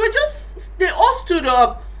 No, they all stood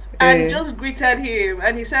up and Eh. just greeted him,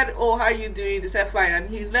 and he said, "Oh, how you doing?" They said, "Fine," and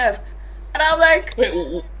he left. And I'm like,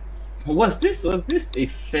 Wait, was this a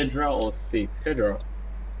federal or state? Federal.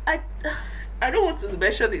 I, I don't want to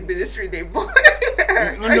mention the ministry name, but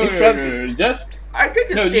No, no, no, It's no, probably no, no. Just I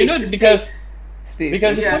think it's no. state. It's Because state. State.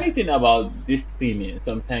 the Yeah. funny thing about this thing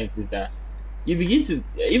sometimes is that you begin to,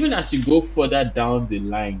 even as you go further down the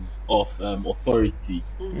line of authority,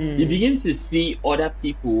 you Mm. begin to see other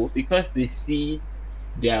people, because they see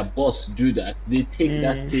their boss do that, they take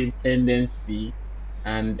that Mm. same tendency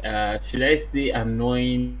and should I say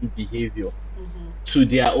annoying behavior to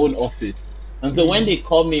their own office. And so when Mm. they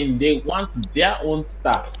come in, they want their own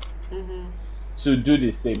staff to do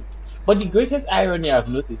the same. But the greatest irony I've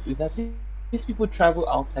noticed is that these people travel outside the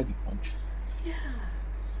country.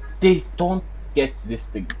 They don't get these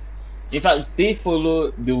things. In fact, they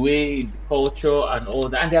follow the way, the culture, and all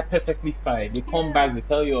that, and they're perfectly fine. They come Yeah. back, they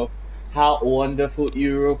tell you of how wonderful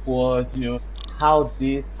Europe was, how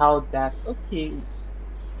this, how that. Okay,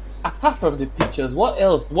 apart from the pictures, what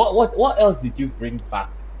else? What else did you bring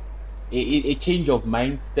back? A change of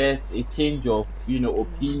mindset, a change of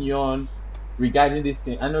opinion regarding this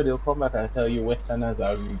thing. I know they'll come back and tell you Westerners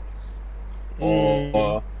are rude, Mm.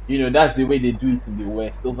 or that's the way they do it in the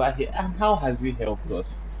West over here. And how has it helped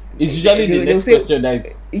us? It's usually the They'll next say question that is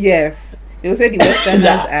yes. They'll say the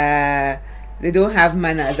Westerners yeah. are they don't have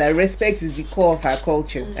manners. That respect is the core of our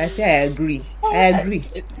culture. I say I agree. I agree.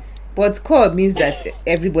 But core means that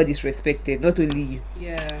everybody's respected, not only you.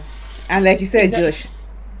 Yeah. And like you said, Exactly. Josh,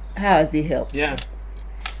 how has it helped? Yeah.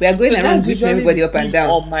 We are going So around that's greeting usually everybody the up and thing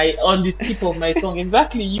down. on the tip of my tongue.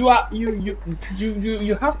 Exactly. You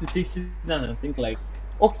have to take sit down and think like,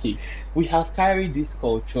 okay, we have carried this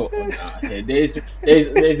culture on our head. There's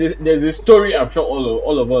a story I'm sure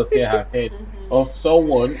all of us here have heard of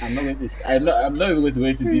someone. I'm not even going to go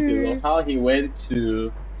into details of how he went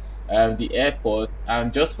to the airport,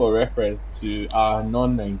 and just for reference to our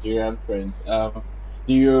non-Nigerian friends, the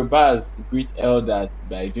Yorubas greet elders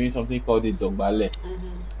by doing something called the dogbale.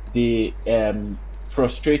 They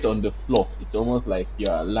prostrate on the floor. It's almost like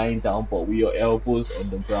you're lying down, but with your elbows on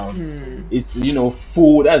the ground. Hmm. It's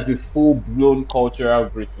full. That's the full blown cultural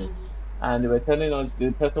greeting. and they were telling us,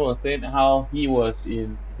 the person was saying how he was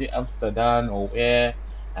in, is it Amsterdam or where,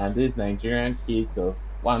 and these Nigerian kids of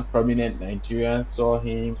one prominent Nigerian saw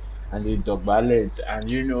him and they dog ballet,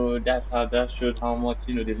 and that's how that showed how much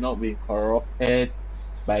they've not been corrupted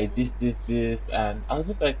by this, and I was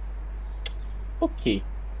just like, okay,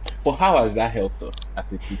 but how has that helped us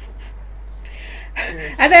as a people?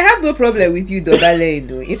 Yes. And I have no problem with you dobale,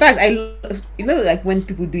 In fact, like when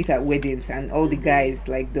people do it at weddings and all the guys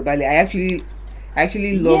like dobale. I actually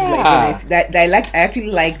love like when I Yeah, see that. I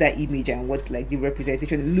actually like that image and what like the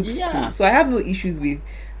representation, it looks cool. yeah. So I have no issues with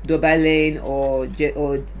dobale or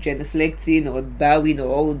genuflecting or bowing or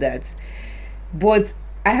all that. But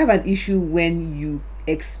I have an issue when you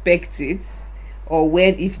expect it, or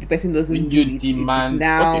when if the person doesn't When do you it, it is demand, okay,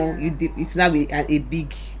 now it's now a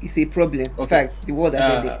big, it's a problem. In okay. fact, the world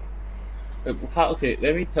has ended. Okay,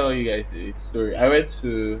 let me tell you guys a story. I went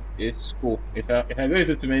to a school. If I go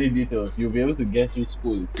into too many details, you'll be able to guess which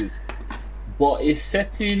school it is. But a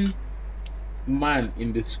certain man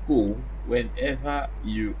in the school, whenever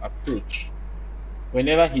he's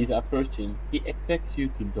approaching, he expects you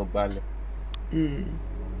to dobale. Mm.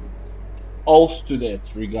 All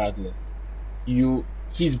students, regardless.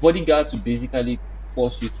 His bodyguard to basically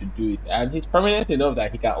force you to do it, and he's prominent enough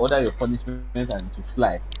that he can order your punishment and to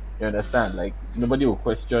fly. You understand? Like nobody will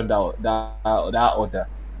question that order.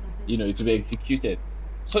 It will be executed.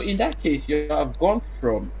 So in that case, you have gone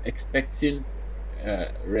from expecting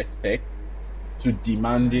respect to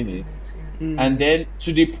demanding Demanding it, it, and Mm. then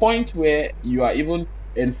to the point where you are even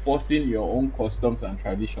enforcing your own customs and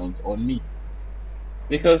traditions on me.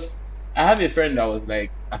 Because I have a friend that was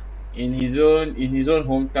like, in his own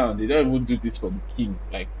hometown, they don't even do this for the king.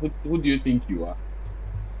 Like, who do you think you are?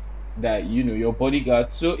 That your bodyguard.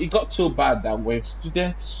 So it got so bad that when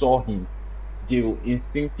students saw him, they will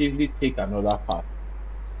instinctively take another path.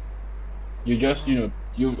 You yeah. just the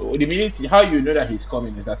minute how you know that he's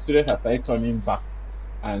coming is that students have started turning back,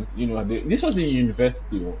 and this was in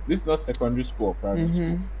university. This is not secondary school or primary school.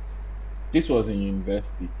 Mm-hmm. This was in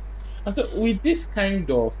university. And so with this kind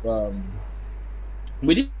of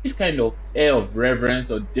air of reverence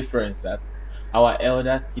or difference that our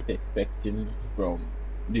elders keep expecting from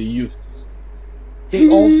the youth,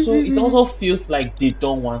 it also feels like they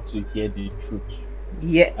don't want to hear the truth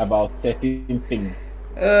Yeah. about certain things.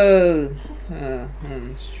 Oh.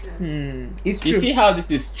 It's true. It's You true. see how this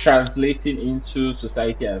is translating into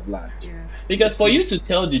society as large? Yeah. Because for you to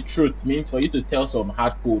tell the truth means for you to tell some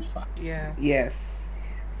hard cold facts. Yeah. Yes.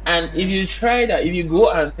 And if you try that, if you go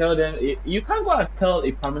and tell them, you can't go and tell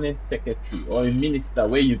a permanent secretary or a minister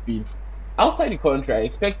where you've been outside the country. I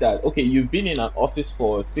expect that, okay, you've been in an office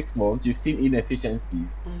for 6 months, you've seen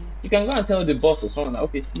inefficiencies. You can go and tell the boss or someone,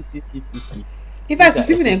 okay, see. In These fact, are it's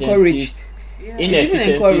even encouraged. efficiencies. Yeah. It's even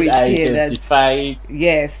Inefficiencies encouraged are here that identified.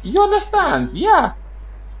 yes. You understand? Yeah.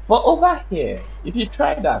 But over here, if you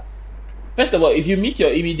try that, first of all, if you meet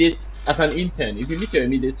your immediate, as an intern, if you meet your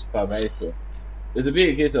immediate supervisor, there's a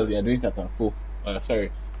big case of you're doing tatanfo.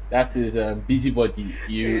 Sorry, that is busybody.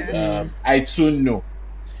 Yeah. I soon know.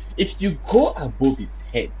 If you go above his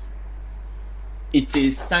head, it's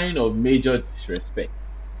a sign of major disrespect.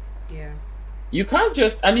 Yeah. You can't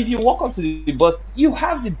just, and if you walk up to the boss, you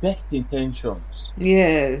have the best intentions,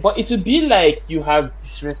 Yes. but it would be like you have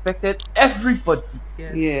disrespected everybody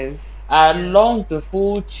Yes. Yes. along the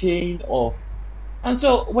full chain of. And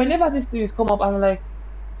so, whenever these things come up, I'm like,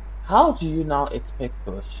 how do you now expect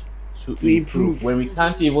us to To improve improve. when we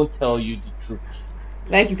can't even tell you the truth?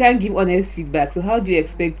 Like you can't give honest feedback. So how do you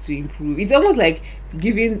expect to improve? It's almost like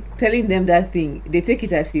telling them that thing. They take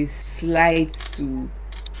it as a slight to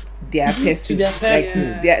their To person, their like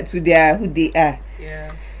person. to their who they are,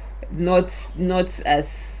 Yeah. not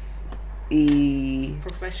as a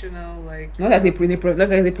Professional, like. not as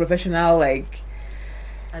a professional like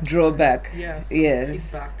advice. drawback. Yeah. some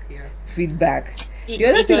Yes. Feedback. Yeah. Feedback. The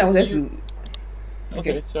other thing I wanted Because to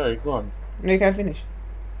okay, sorry, go on. no, you can finish.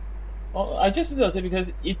 Oh, I just want to say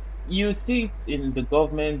because you see it in the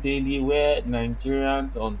government daily where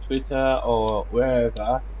Nigerians on Twitter or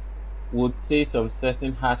wherever would say some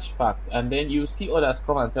certain harsh facts, and then you see others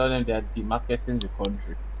come and tell them they are demarketing the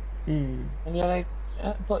country, Mm. and you're like,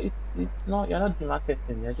 but it's not. You're not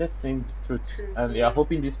demarketing. You're just saying the truth, True. and you're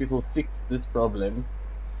hoping these people fix these problems.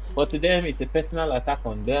 But to them, it's a personal attack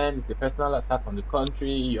on them. It's a personal attack on the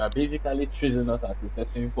country. You are basically treasonous at a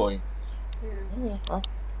certain point. Yeah. Yeah, well,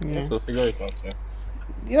 I Yeah. guess we'll figure it out. Yeah.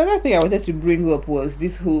 The other thing I wanted to bring up was the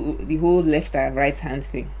whole left and right hand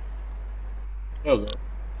thing. Oh god.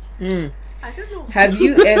 Mm. I don't know. Have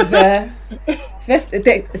you ever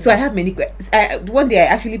so I have many questions. One day I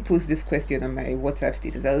actually posted this question on my WhatsApp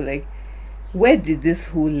status. I was like, where did this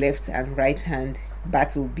whole left and right hand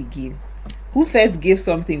battle begin? Who first gave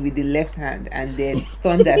something with the left hand, and then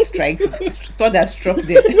thunder struck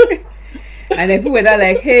them, and then people were not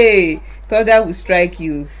like, "Hey, thunder will strike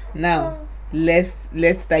you now. Let's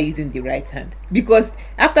start using the right hand," because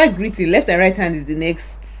after greeting, left and right hand is the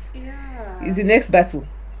next. Yeah. Is the next battle.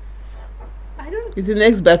 I don't. It's the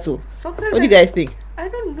next battle. Sometimes What do you guys think? I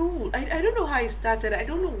don't know. I don't know how it started. I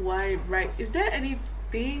don't know why. Right? Is there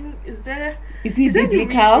anything? Is there? Is he there any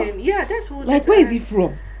biblical? reason? Yeah, that's what. Like, where is he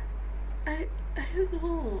from? I don't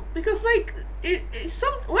know, because like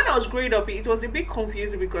when I was growing up, it was a bit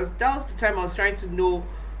confusing because that was the time I was trying to know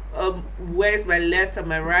where's my left and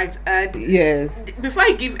my right, and Yes. before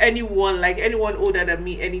I give anyone older than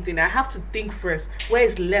me anything, I have to think first. Where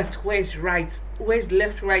is left? Where is right? Where is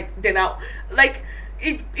left? Right? Then I'll like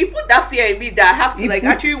it put that fear in me that I have to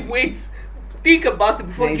actually wait, think about it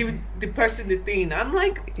before Like- giving the person the thing. I'm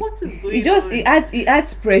like, what is going It just on? it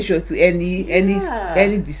adds pressure to any Yeah.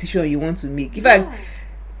 decision you want to make. In fact,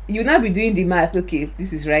 you now be doing the math. Okay,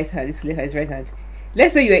 this is right hand, this is left hand, this is right hand.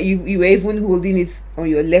 Let's say you were even holding it on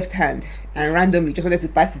your left hand and randomly just wanted to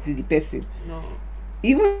pass it to the person. No.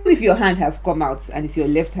 Even if your hand has come out and it's your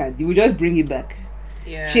left hand, you will just bring it back,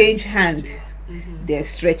 Yeah. change hand, Mm-hmm. then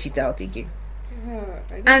stretch it out again. Yeah,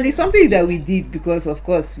 And it's something that we did because, of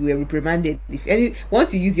course, we were reprimanded.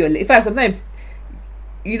 Once you use your in fact, sometimes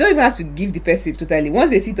you don't even have to give the person totally. Once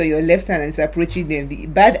they sit on your left hand and it's approaching them, the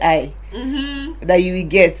bad eye that you will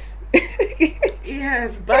get.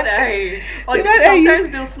 Yes, bad eye. Or The bad eye, sometimes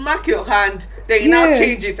they'll smack your hand, then you now Yes.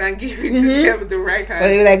 change it and give it to them with the right Or hand.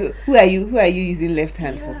 they were like, "Who are you? Who are you using left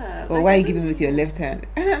hand Yeah, for? Or like, why are I you don't giving with know. your left hand?"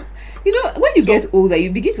 And when you get older, you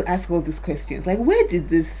begin to ask all these questions. Like, where did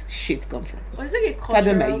this shit come from? Or is it a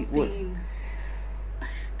Pardon cultural my word. thing? I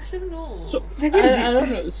don't know. So Like, where did I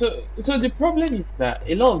don't know. So the problem is that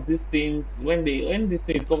a lot of these things, when these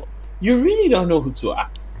things come, you really don't know who to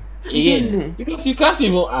ask. don't Again, know. because you can't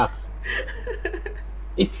even ask.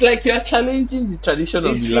 It's like you are challenging the tradition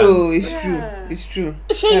of It's the true. land. It's true. Yeah. It's true.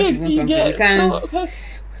 Sure, That's you even something. get You can't. so that's-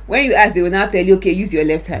 When you ask, they will now tell you, "Okay, use your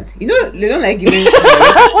left hand." You know, they don't like giving.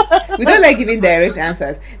 Direct, we don't like giving direct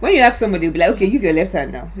answers. When you ask somebody, they'll be like, "Okay, use your left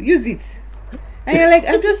hand now. Use it." And you're like,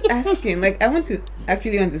 "I'm just asking. Like, I want to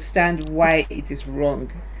actually understand why it is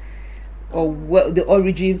wrong, or what the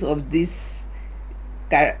origins of this.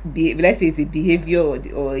 Let's say it's a behavior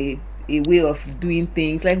or a way of doing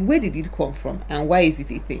things. Like, where did it come from, and why is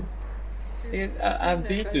it a thing?" I've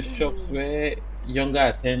been to shops where younger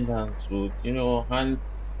attendants would,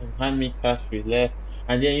 hand me cash with left,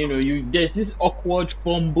 and then there's this awkward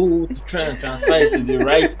fumble to try and transfer it to the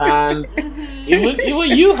right hand. Even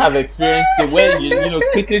you have experienced it where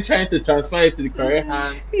quickly trying to transfer it to the correct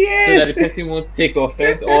hand so that Yes. the person won't take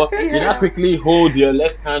offense, or you now quickly hold your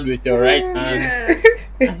left hand with your right hand. Yes.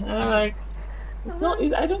 And I'm like,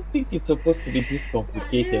 I don't think it's supposed to be this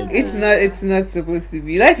complicated. Yeah. It's not supposed to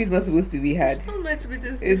be. Life is not supposed to be hard. It's not meant to be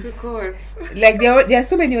this It's- difficult. Like there are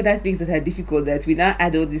so many other things that are difficult that we now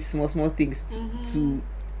add all these small things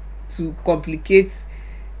to complicate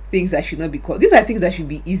things that should not be called. These are things that should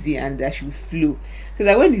be easy and that should flow, so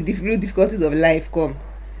that when the real difficulties of life come,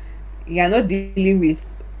 you are not dealing with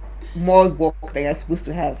more work that you're supposed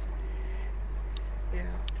to have. Yeah,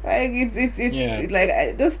 Like it's Yeah.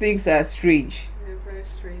 like those things are strange. they're very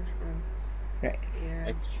strange, man. Right.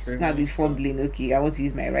 Yeah. Extremely. Now be fumbling. Okay, I want to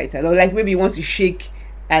use my right hand, or like maybe you want to shake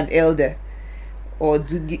an elder, or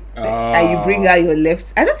and you bring out your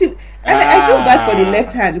left. I don't think. I feel bad for the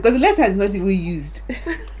left hand because the left hand is not even used.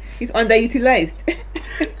 It's underutilized.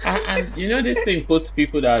 And this thing puts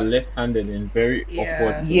people that are left-handed in very Yeah.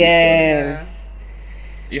 awkward positions. Yes.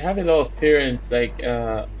 You have a lot of parents like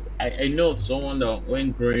I know of someone that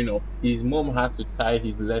when growing up, his mom had to tie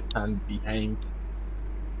his left hand behind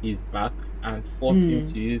his back and force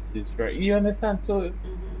him to use his right. You understand? So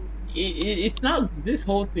it's now, this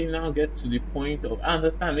whole thing now gets to the point of, I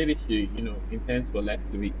understand maybe she intends for life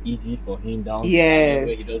to be easy for him down the line where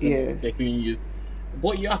he Yes. doesn't Yes. mistakenly use,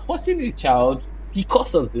 but you are forcing a child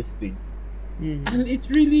because of this thing. And it's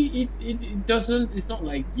really it doesn't, it's not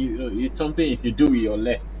like it's something if you do with your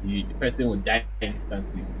left the person will die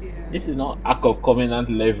instantly. Yeah. This is not Ark of Covenant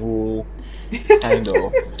level kind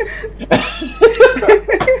of.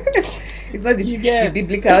 It's not You the get-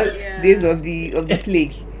 biblical Yeah. days of the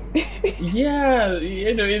plague. Yeah,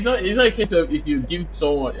 it's not a case of if you give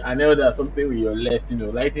someone an elder something with your left,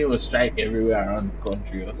 lightning will strike everywhere around the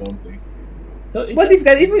country or something. So it But just if you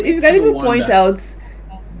can makes even you point wonder. out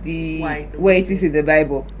the Why don't where we it is say- in the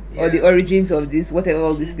Bible or the Yeah. origins of this, whatever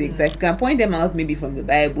all these things, if you can point them out maybe from the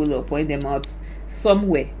Bible or point them out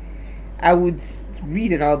somewhere, I would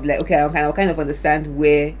read and I'll be like, okay, I'll kind of understand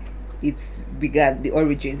where it's began, the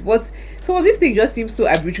origins. But some of these things just seem so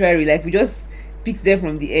arbitrary, like we just picked them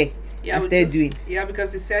from the air and started doing. Yeah,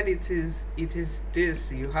 because they said it is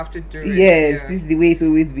this, you have to do it. Yes, this is the way it's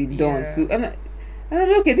always been done. So and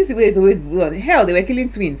I'm okay, this is the way it's always been done. Hell, they were killing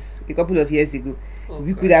twins a couple of years ago.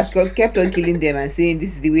 We could have kept on killing them and saying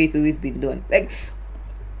this is the way it's always been done. Like,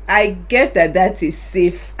 I get that that's a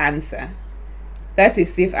safe answer. That's a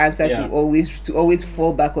safe answer to always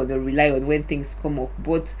fall back on or rely on when things come up.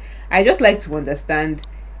 But I just like to understand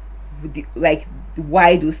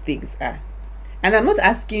why those things are. And I'm not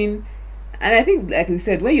asking, and I think, like we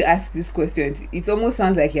said, when you ask these questions, it almost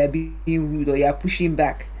sounds like you're being rude or you're pushing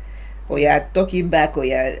back or you're talking back or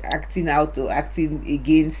you're acting out or acting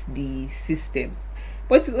against the system.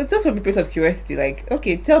 But it's just from a place of curiosity, like,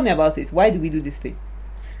 okay, tell me about it. Why do we do this thing?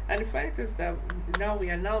 And the fact is that now we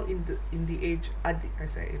are now in the age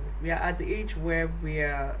we are at the age where we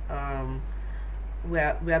are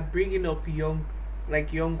bringing up young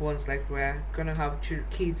ones, like we're gonna have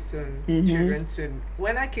kids soon, children soon.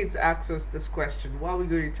 When our kids ask us this question, what are we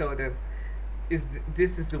going to tell them?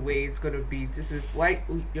 This is the way it's gonna be. This is why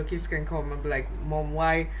your kids can come and be like, Mom,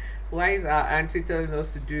 why is our auntie telling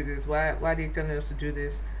us to do this? Why are they telling us to do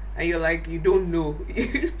this? And you're like, you don't know.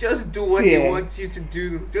 You just do what they want you to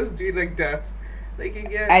do. Just do it like that. Like,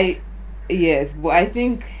 again. Yes, but I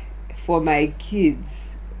think for my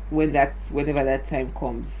kids, whenever that time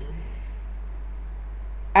comes,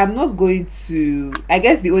 I'm not going to. I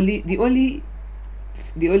guess the only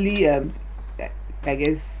I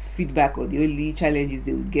guess feedback or the only challenges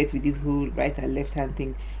they would get with this whole right and left hand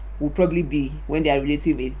thing will probably be when they are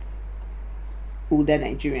relating with older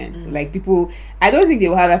Nigerians. Like, people, I don't think they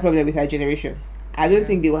will have that problem with our generation. I don't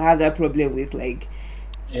think they will have that problem with like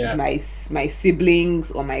my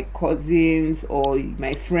siblings or my cousins or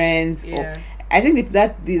my friends. Or I think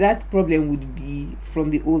that problem would be from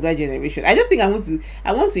the older generation. I just think I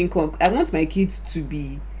want my kids to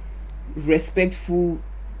be respectful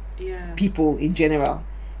people in general,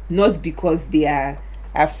 not because they are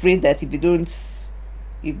afraid that if they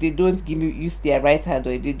don't use their right hand,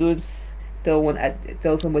 or if they don't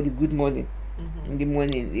tell somebody good morning in the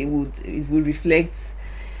morning, it would reflect,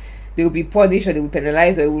 they will be punished or they will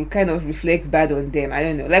penalize, or it will kind of reflect bad on them. I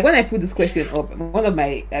don't know. Like, when I put this question up,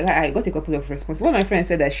 I got a couple of responses. One of my friends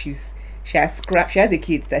said that she has a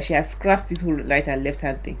kid that she has scrapped this whole right and left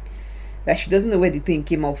hand thing, that she doesn't know where the thing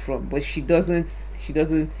came up from, but she doesn't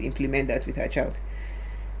implement that with her child,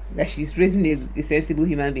 that she's raising a sensible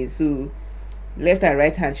human being, so left and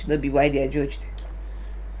right hand should not be why they are judged.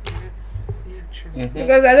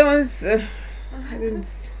 Because I don't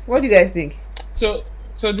want what do you guys think? So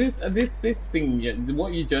this thing,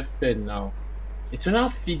 what you just said now, it will now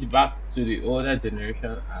feed back to the older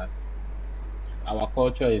generation as our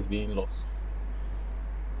culture is being lost.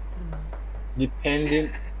 Depending,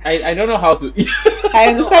 I don't know how to. I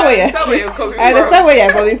understand where you're coming from. I understand where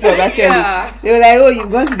you're coming from. Actually, they were like, "Oh,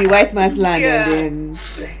 you've gone to the white man's land," and then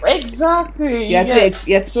exactly you're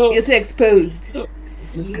too exposed. So,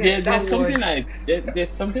 there's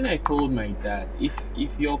something I told my dad. If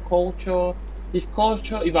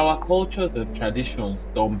our cultures and traditions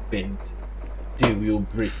don't bend, they will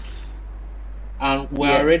break. And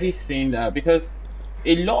we're already seeing that, because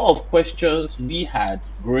a lot of questions we had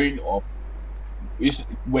growing up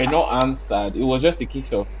were not answered. It was just a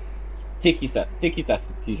case of take it as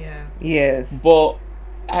it is. Yeah. Yes. But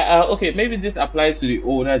okay, maybe this applies to the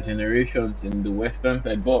older generations in the Western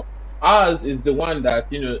side, but ours is the one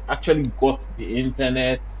that actually got the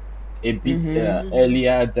internet a bit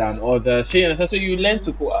earlier than others. So you learn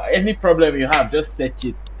to any problem you have, just search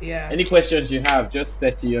it. Yeah. Any questions you have, just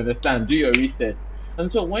search it. You understand? Do your research.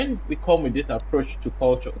 And so when we come with this approach to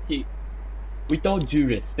culture, okay, with all due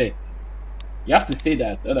respect, you have to say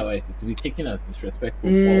that, otherwise it will be taken as disrespectful.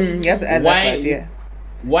 You have to add that part, yeah.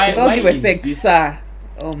 Why? With all due respect, sir.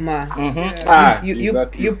 Oh man, you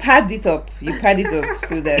pad it up. You pad it up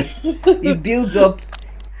so that it builds up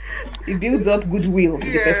goodwill with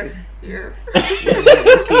the person. Yes.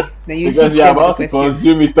 Okay. Then because you're about to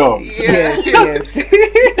consume it all. Yes.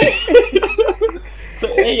 So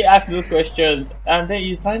when you ask those questions, and then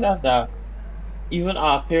you find out that even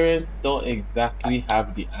our parents don't exactly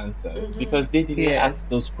have the answers because they didn't ask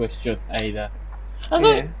those questions either. And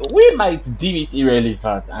so we might deem it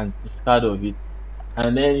irrelevant and discard of it.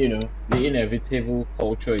 And then, the inevitable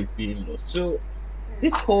culture is being lost. So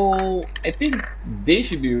this whole, I think they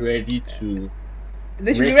should be ready to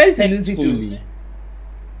lose it too.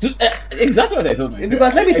 Exactly what I told you.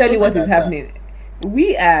 Because let me tell you what is happening.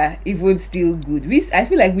 We are even still good. I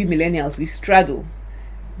feel like we millennials, we straddle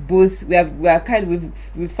both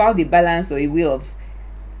we've found a balance or a way of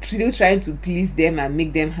still trying to please them and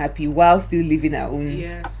make them happy while still living our own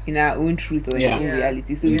Yes. in our own truth or in our own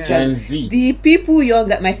reality. So it's Gen like Z. the people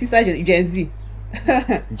younger, my sister Gen Z,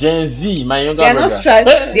 Gen Z, my younger they are not brother.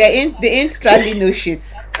 struggling. They ain't struggling no shit.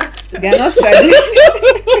 They are not struggling.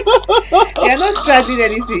 They are not struggling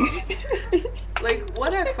anything. Like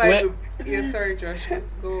what I find. Yeah, sorry, Josh.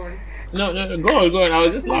 Go on. No, go on. I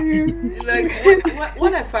was just laughing. Like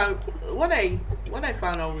what I found, what I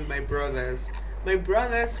found out with my brothers. My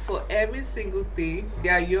brothers, for every single thing, they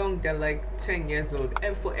are young. They're like 10 years old,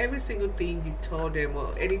 and for every single thing you tell them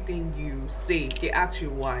or anything you say, they ask you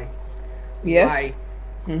why. Yes. Why?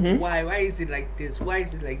 Mm-hmm. Why is it like this? Why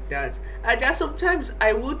is it like that? And there sometimes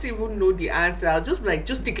I won't even know the answer. I'll just be like,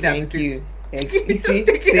 just take it as Thank it is. you. You Just see,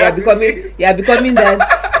 take it so as it is. you're becoming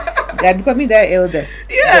that elder.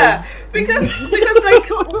 Yeah, because when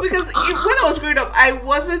I was growing up, I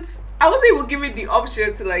wasn't even given the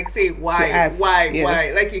option to like say why, To ask, why,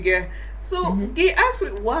 yes. like you get. So they asked me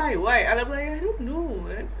why, and I'm like, I don't know,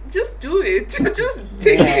 man. Just do it. Just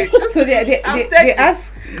take it. Just So they accept it.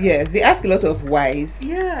 ask, yes, they ask a lot of whys.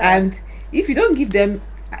 Yeah. And if you don't give them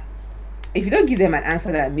an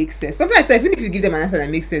answer that makes sense, sometimes even if you give them an answer that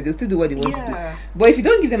makes sense, they'll still do what they want to do. Yeah. But if you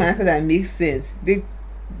don't give them an answer that makes sense, they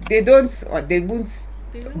don't, or they won't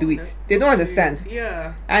They don't do it. understand. They don't understand.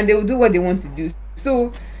 Yeah. And they will do what they want to do.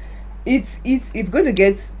 So it's going to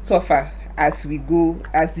get tougher as we go,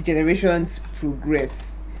 as the generations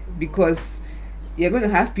progress, because you're going to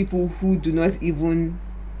have people who cannot even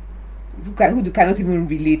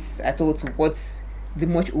relate at all to what the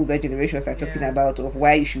much older generations are talking Yeah. about, of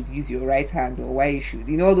why you should use your right hand, or why you should,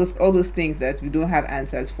 all those things that we don't have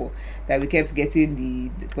answers for, that we kept getting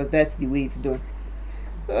because that's the way it's done.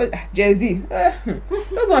 So Gen Z,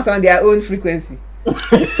 those ones are on their own frequency.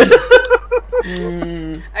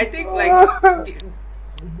 I think like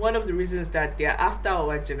one of the reasons that they're after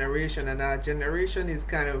our generation, and our generation is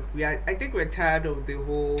kind of I think we're tired of the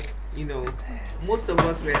whole, most of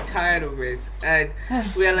us were tired of it, and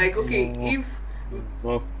we're like, okay, if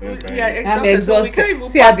Exhausted, we are right? I'm exhausted, so we exhausted. can't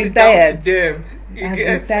even See, I've pass been it down tired. to them. You I've been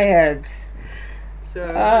get? tired. So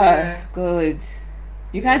yeah. Good.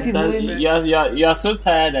 You can't That's, even. you are so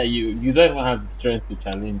tired that you don't even have the strength to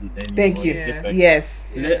challenge it anymore. Thank you. Yeah. Just like,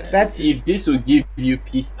 Yes. Yeah. That's if this will give you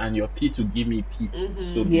peace and your peace will give me peace,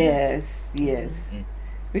 so be it. yes.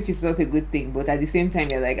 Which is not a good thing, but at the same time,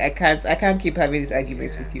 you're like, I can't keep having this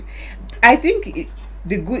argument with you. I think a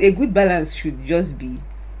good balance should just be,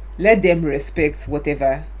 let them respect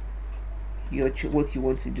whatever what you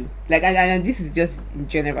want to do. Like, and this is just in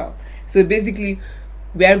general. So basically,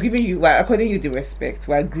 we're according you the respect,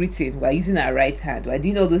 we're greeting, we're using our right hand, we're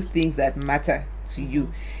doing all those things that matter to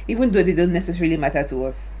you, even though they don't necessarily matter to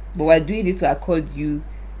us, but we're doing it to accord you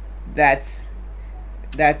that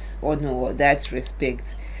honor or that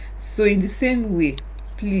respect. So in the same way,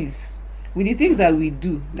 please, with the things that we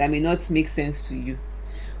do that may not make sense to you,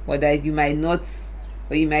 or that you might not,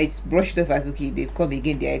 or you might brush it off as, okay, they've come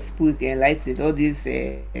again, they're exposed, they're enlightened, all this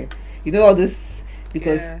all this,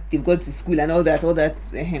 because they've gone to school and all that School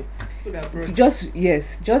abroad. just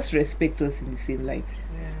respect us in the same light.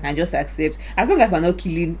 And just accept, as long as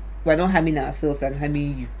we're not harming ourselves and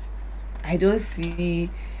harming you. I don't see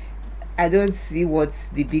what's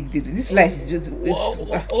the big deal. This life is just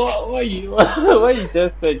What you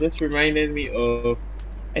just said just reminded me of,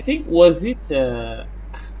 I think, was it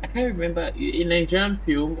I can't remember, a Nigerian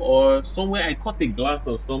film or somewhere. I caught a glance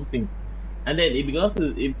of something, and then it began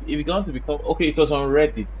to become, okay, it was on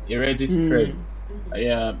Reddit, a Reddit thread.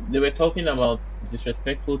 Yeah, they were talking about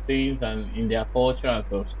disrespectful things and in their culture and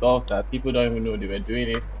some stuff that people don't even know they were doing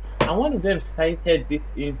it. And one of them cited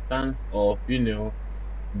this instance of,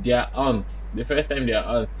 their aunt. The first time their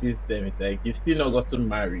aunt sees them, it's like, you've still not gotten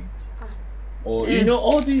married, or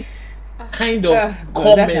all these kind of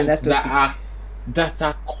comments that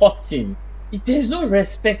are cutting. There's no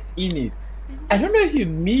respect in it. I don't know if you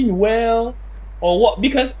mean well or what,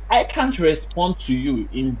 because I can't respond to you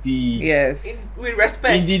With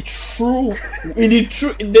respect. There's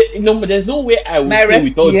no way I will say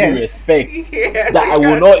with all due respect Yes, that I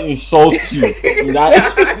will not insult you.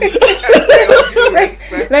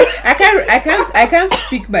 Like, I can't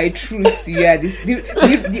speak my truth to you.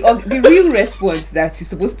 The real response that she's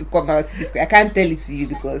supposed to come out this way, I can't tell it to you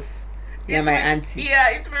because you're my auntie. Yeah,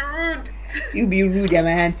 it's been rude. You'll be rude, you're my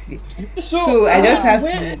auntie. So I just have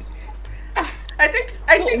to. I think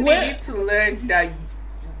they need to learn that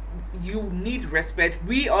you need respect.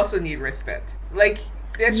 We also need respect. Like,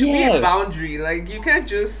 there should be a boundary. Like, you can't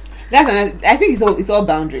just. I think it's all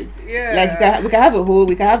boundaries. Yeah. Like, we can have a whole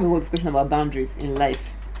discussion about boundaries in life.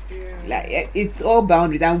 Like it's all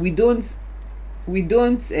boundaries, and we don't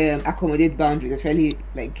accommodate boundaries, especially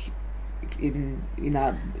like in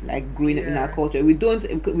our like growing up in our culture. We don't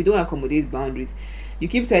accommodate boundaries. You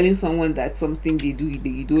keep telling someone that something they do that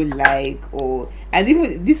you don't like, or and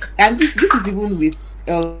even this is even with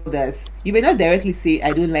elders. You may not directly say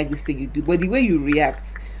I don't like this thing you do, but the way you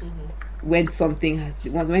react when something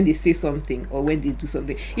when they say something or when they do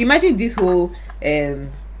something. Imagine this whole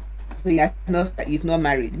so you've not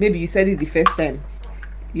married. Maybe you said it the first time.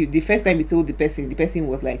 The first time you told the person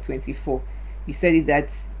was like 24. You said it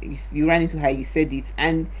that you ran into her, you said it,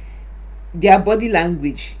 and their body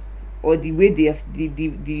language or the way the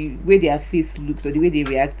way their face looked or the way they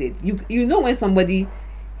reacted, you know when somebody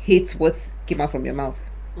hates what came out from your mouth.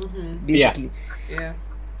 Basically. Yeah.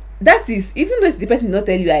 That is, even though the person not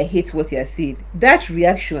tell you I hate what you're saying, that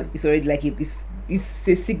reaction is already like it's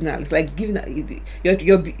a signal. It's like giving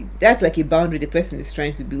your that's like a boundary the person is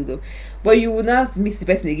trying to build up. But you will now miss the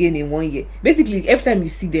person again in 1 year. Basically, every time you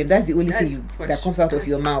see them, that's the only thing that comes out of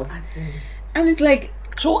your mouth. And it's like,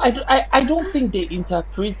 so I don't think they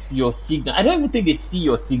interpret your signal. I don't even think they see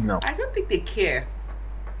your signal. I don't think they care.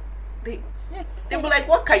 They were like,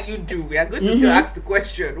 what can you do? We are going to still ask the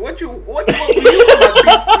question. What will you come and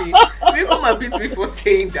beat me? Will you come and beat me for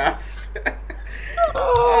saying that?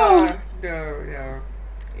 No.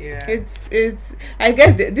 Yeah. It's I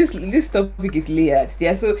guess this topic is layered.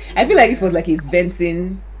 Yeah, so I feel like this was like a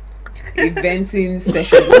venting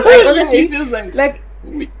session. Like, honestly, it feels like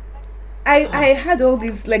I had all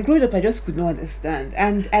these, like, growing up I just could not understand,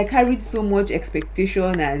 and I carried so much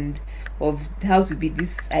expectation and of how to be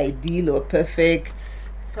this ideal or perfect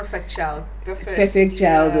child or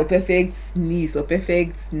perfect niece or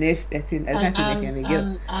perfect nephew. I can't say nephew, I'm a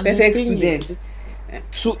girl. Perfect student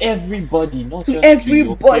to everybody, not to just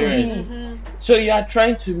everybody. To your parents. So you are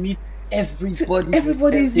trying to meet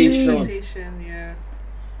everybody's expectation. Yeah.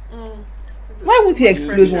 Why won't you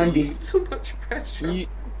explode one day? Too much pressure.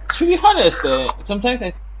 To be honest, sometimes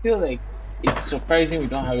I feel like it's surprising we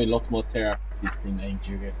don't have a lot more therapists in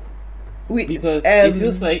Nigeria. Because it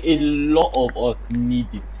feels like a lot of us need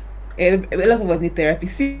it. A lot of us need therapy.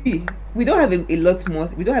 See, we don't have a lot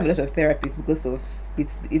of therapists because of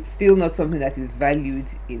it's still not something that is valued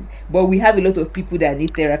in. But we have a lot of people that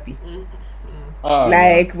need therapy.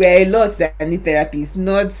 Like, we're a lot that need therapy. It's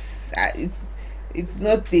not it's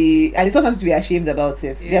not the, and it's not something to be ashamed about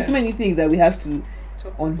it. There are so many things that we have to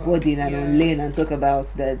onboarding and unlearn and talk about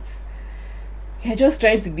that. You're just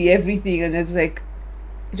trying to be everything, and it's like,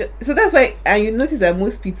 so that's why. And you notice that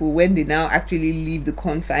most people, when they now actually leave the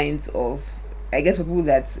confines of, I guess for people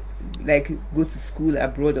that like go to school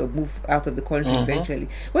abroad or move out of the country eventually,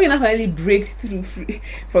 when you now finally break through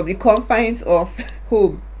from the confines of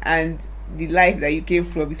home and the life that you came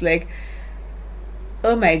from, it's like,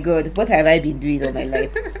 oh my god, what have I been doing all my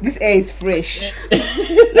life? This air is fresh.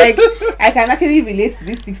 Like, I can actually relate to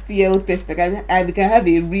this 60-year-old person. We can have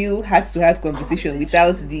a real heart-to-heart conversation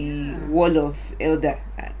without the wall of elder.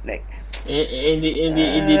 Like, in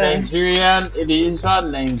the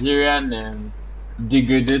Nigerian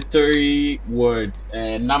degradatory word,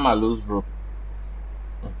 namaluzro.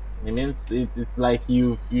 It means it's like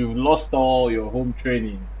you've lost all your home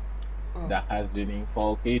training that has been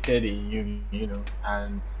inculcated in you know,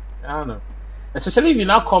 and I don't know. Especially if you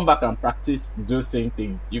now come back and practice those same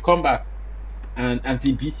things. You come back and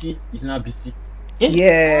Auntie BC is now BC.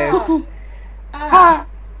 Yes. I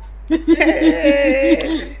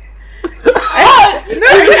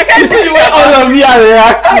can't see where all of you are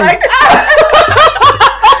reacting. Like,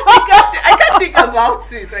 I can't think about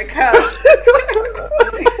it. I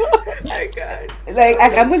can't. Like,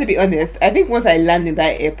 I'm going to be honest. I think once I land in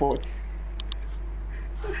that airport,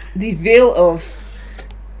 the veil of,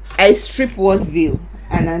 I strip one veil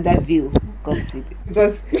and another veil comes in,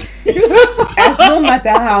 because no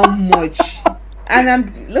matter how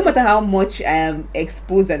much I am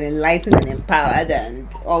exposed and enlightened and empowered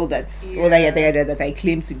and all that yada that I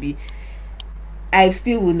claim to be, I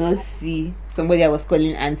still will not see somebody I was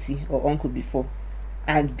calling auntie or uncle before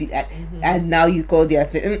and and now you call their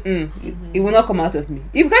face. It will not come out of me.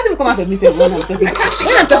 It can't even come out of me when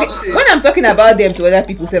I'm talking about them to other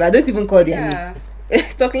people. I don't even call their name.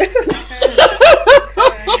 Talk less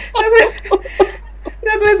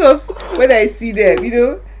of when I see them, you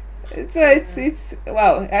know. So it's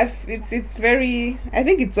wow. It's very. I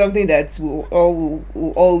think it's something that will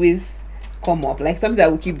always come up, like something that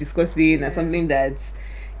we'll keep discussing, and something that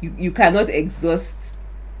you cannot exhaust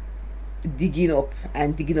digging up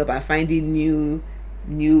and finding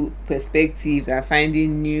new perspectives and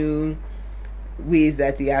finding new ways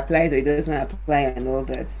that it applies or it doesn't apply and all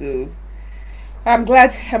that. So I'm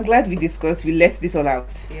glad we discussed. We let this all out.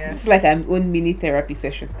 Yes. It's like an own mini therapy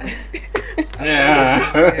session.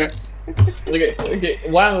 Yeah. Yes. Okay.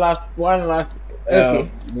 One last. Okay.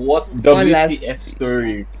 What One last. WTF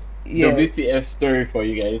story? Yeah. WTF story for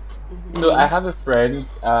you guys. Mm-hmm. So I have a friend.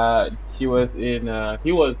 She was in.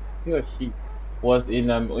 He or she was in.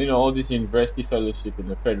 All this university fellowship in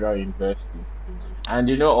the federal university,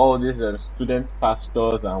 and all these student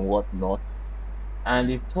pastors and whatnot. And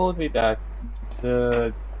he told me that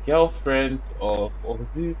the girlfriend of, or was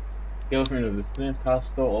it girlfriend of the student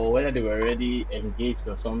pastor, or whether they were already engaged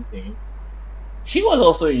or something. She was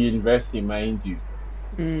also in university, mind you.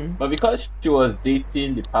 Mm. But because she was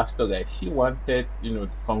dating the pastor guy, she wanted, the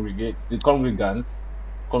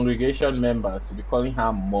congregation member to be calling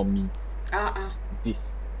her mommy.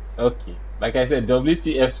 This. Okay. Like I said,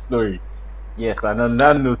 WTF story. Yes, and on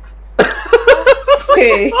that note.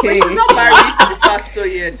 Hey, But she's not married to the pastor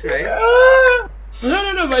yet, right?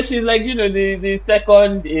 No, but she's like, the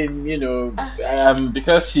second in,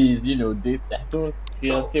 because she's, date, I don't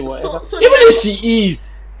fiance, whatever. so Even they if she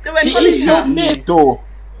is, were she calling is your her. mate, though.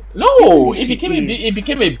 No, Even if she it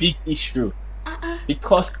became a big issue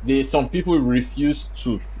because some people refused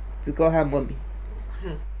to. to call her mommy.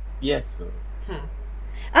 Yes.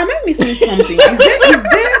 Am I missing something? Is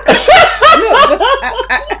there? No, but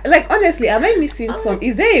like honestly, am I missing some?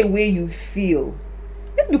 Is there a way you feel?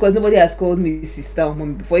 Maybe because nobody has called me sister or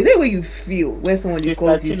mommy before. Is there a way you feel when someone Sister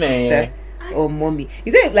calls you Chineye. sister or mommy?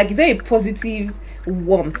 Is there a positive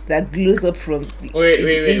warmth that glows up from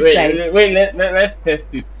the inside? Wait. Let's test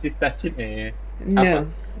it, Sister Chineye. No.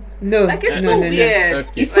 Like it's no, so no, no. weird.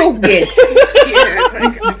 Okay. It's so weird. It's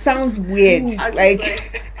weird. It sounds weird. I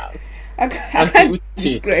just Like I Auntie can't Uche.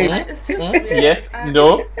 describe. It's just weird. Yes, I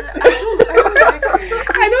no. don't like it.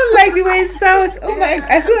 I don't like the way it sounds. Oh my!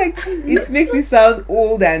 I feel like it makes me sound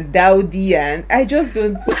old and dowdy, and I just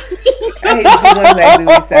don't. I do not like the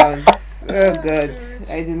way it sounds. Oh God,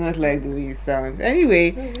 I do not like the way it sounds.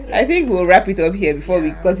 Anyway, I think we'll wrap it up here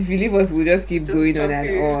because if you leave us, we'll just keep Just going on and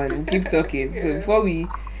talking. on. We'll keep talking. So Yeah.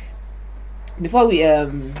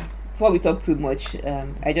 before we talk too much,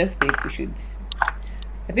 I just think we should.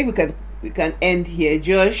 I think we can end here.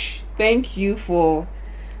 Josh, thank you for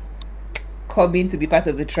coming to be part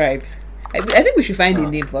of the tribe. I think we should find a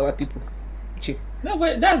name for our people. No,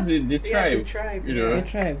 but that's the Yeah, tribe. the tribe. You The know,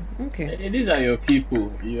 tribe. Okay. these are your people.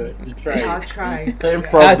 The tribe. Our tribe. Same Yeah.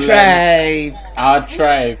 Our problem. tribe. Our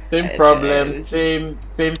tribe. Same Our problems. tribe.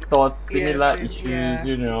 Same thoughts. Similar same, issues.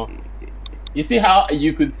 yeah. You see how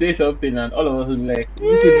you could say something and all of us would be like,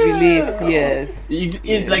 We could relate. Yes. It's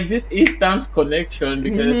Yes. like this instant connection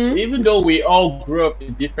because Mhm. even though we all grew up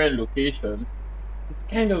in different locations, it's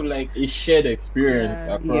kind of like a shared experience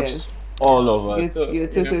Yeah. across Yes. all of us. So, You're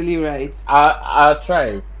totally right. our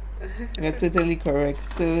tribe. You're totally correct.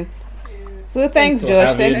 So thanks, for Josh.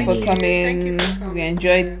 having Thanks for me. coming. Thank you for coming. We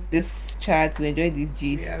enjoyed this chat. We enjoyed this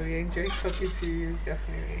gist. Yeah, we enjoyed talking to you,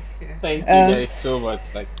 definitely. Yeah. Thank you Um, guys so much.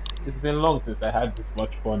 Like it's been long since I had this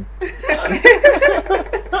much fun.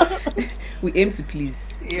 We aim to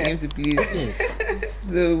please. We aim Yes. to please.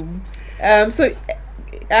 So,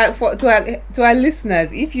 to our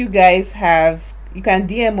listeners, if you guys you can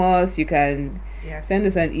DM us. You can Yes. send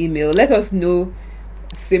us an email. Let us know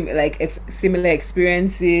similar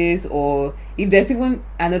experiences, or if there's even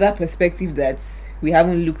another perspective that we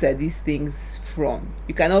haven't looked at these things from.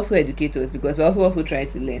 You can also educate us because we're also trying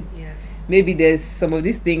to learn. Yes. Maybe there's some of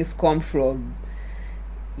these things come from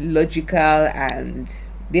logical and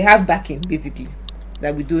they have backing basically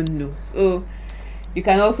that we don't know. So you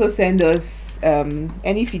can also send us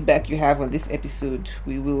any feedback you have on this episode.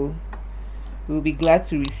 We'll be glad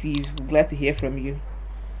to receive. We're glad to hear from you.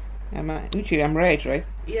 Uche, I'm right?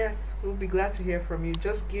 Yes, we'll be glad to hear from you.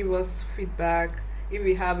 Just give us feedback. If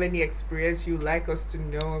you have any experience you'd like us to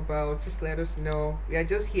know about, just let us know. We are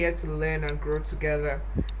just here to learn and grow together.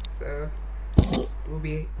 So we'll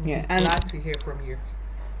be and glad to hear from you.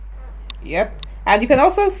 Yep. And you can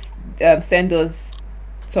also send us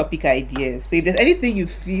topic ideas. So if there's anything you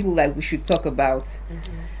feel like we should talk about,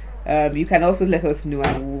 you can also let us know,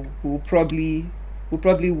 and we'll probably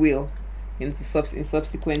will in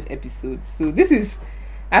subsequent episodes. So this is,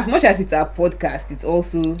 as much as it's our podcast, it's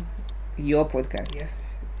also your podcast.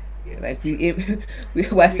 Yes. Like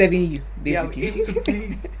we're serving you Yeah, basically. we aim to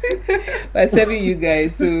please. We're serving you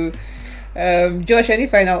guys. So Josh, any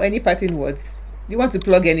parting words? You want to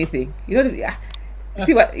plug anything?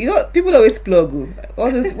 See what people always plug.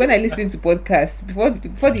 All this, when I listen to podcasts,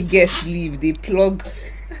 before the guests leave, they plug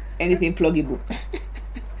anything pluggable.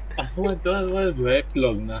 What do I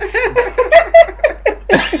plug now?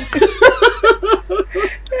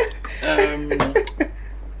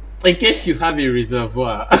 In case you have a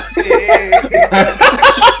reservoir Yeah.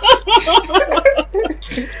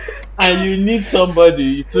 and you need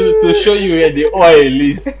somebody to show you where the oil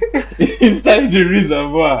is inside the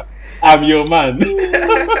reservoir, I'm your man.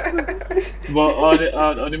 But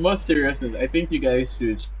on the more serious note, I think you guys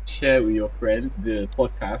should share with your friends the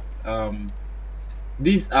podcast.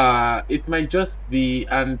 These are, it might just be,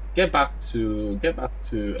 and get back to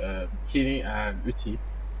Chini and Uchi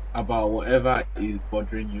about whatever is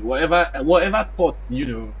bothering you, whatever thoughts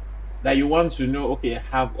that you want to know. Okay,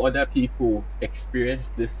 have other people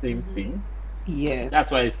experienced the same thing? Yes.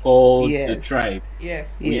 That's why it's called the Yes. tribe.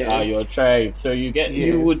 Yes. We are your Yes. tribe. So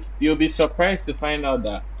Yes. you'll be surprised to find out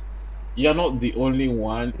that you're not the only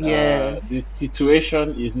one. Yes. The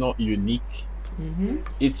situation is not unique. Mm-hmm.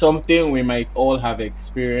 It's something we might all have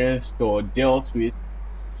experienced or dealt with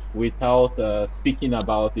without speaking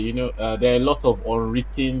about it. There are a lot of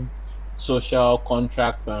unwritten social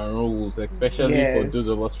contracts and rules, especially for Yes. those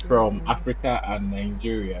of us from Africa and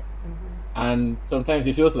Nigeria. And sometimes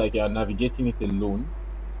it feels like you're navigating it alone,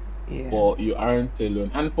 Yeah. but you aren't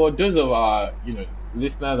alone. And for those of our,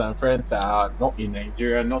 listeners and friends that are not in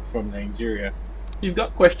Nigeria, not from Nigeria, if you've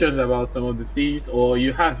got questions about some of the things, or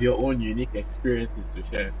you have your own unique experiences to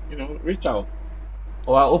share, reach out.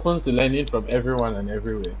 We are open to learning from everyone and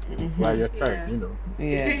everywhere. We are your tribe,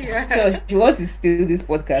 Yeah. Yeah. So if you want to steal this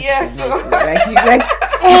podcast, Yes. from us,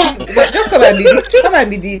 but just come and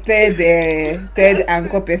be the third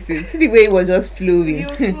anchor person. See the way it was just flowing. He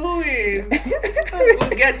was fluid. We'll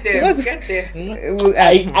get there. We'll get there. Well,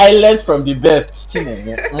 I learned from the best.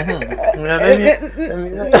 Chinenye.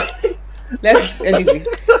 let's anyway.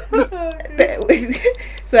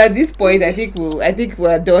 So at this point, I think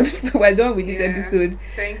we're done. We're done with this Yeah. episode.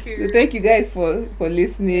 Thank So you. thank you guys for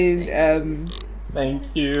listening. Thank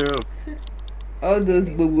you. All those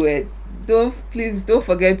gbogbo, please don't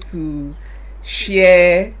forget to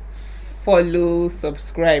share, follow,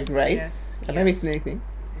 subscribe. Right? Yes. Am I missing anything?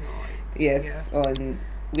 No, Yes.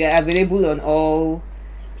 We are available on all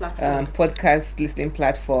platforms. podcast listening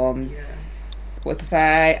platforms,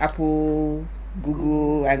 Spotify, Apple,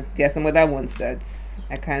 Google, and there are some other ones that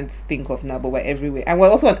I can't think of now, but we're everywhere, and we're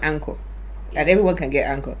also on Anchor, and everyone can get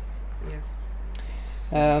Anchor. Yes.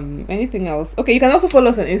 Anything else? Okay, you can also follow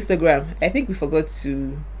us on Instagram. I think we forgot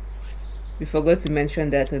to mention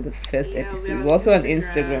that in the first episode. We're also on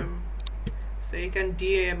Instagram. So you can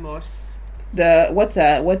DM us What's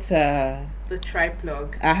the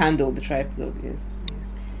Triplug. our handle? The tribe blog. Yes.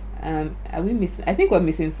 Are we missing? I think we're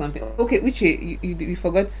missing something. Okay, Uche, you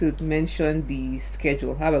forgot to mention the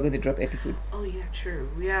schedule. How we're going to drop episodes? Oh yeah, true.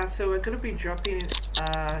 Yeah, so we're gonna be dropping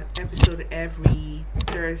episode every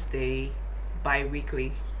Thursday,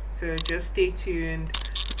 bi-weekly. So just stay tuned.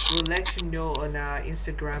 We'll let you know on our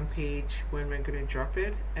Instagram page when we're gonna drop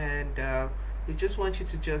it, and we just want you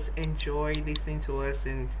to just enjoy listening to us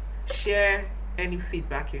and share any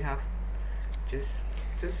feedback you have. Just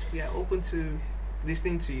we are open to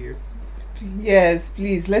listening to you. Yes,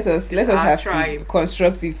 please let us our have tribe.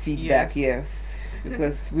 constructive feedback. Yes. Yes,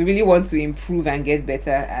 because we really want to improve and get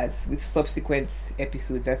better as with subsequent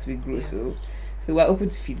episodes as we grow. Yes. So we're open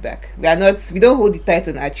to feedback. We don't hold the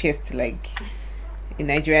title on our chest like a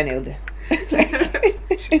Nigerian elder.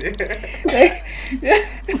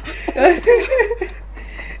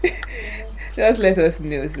 Just let us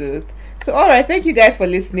know. So all right, thank you guys for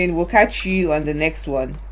listening. We'll catch you on the next one.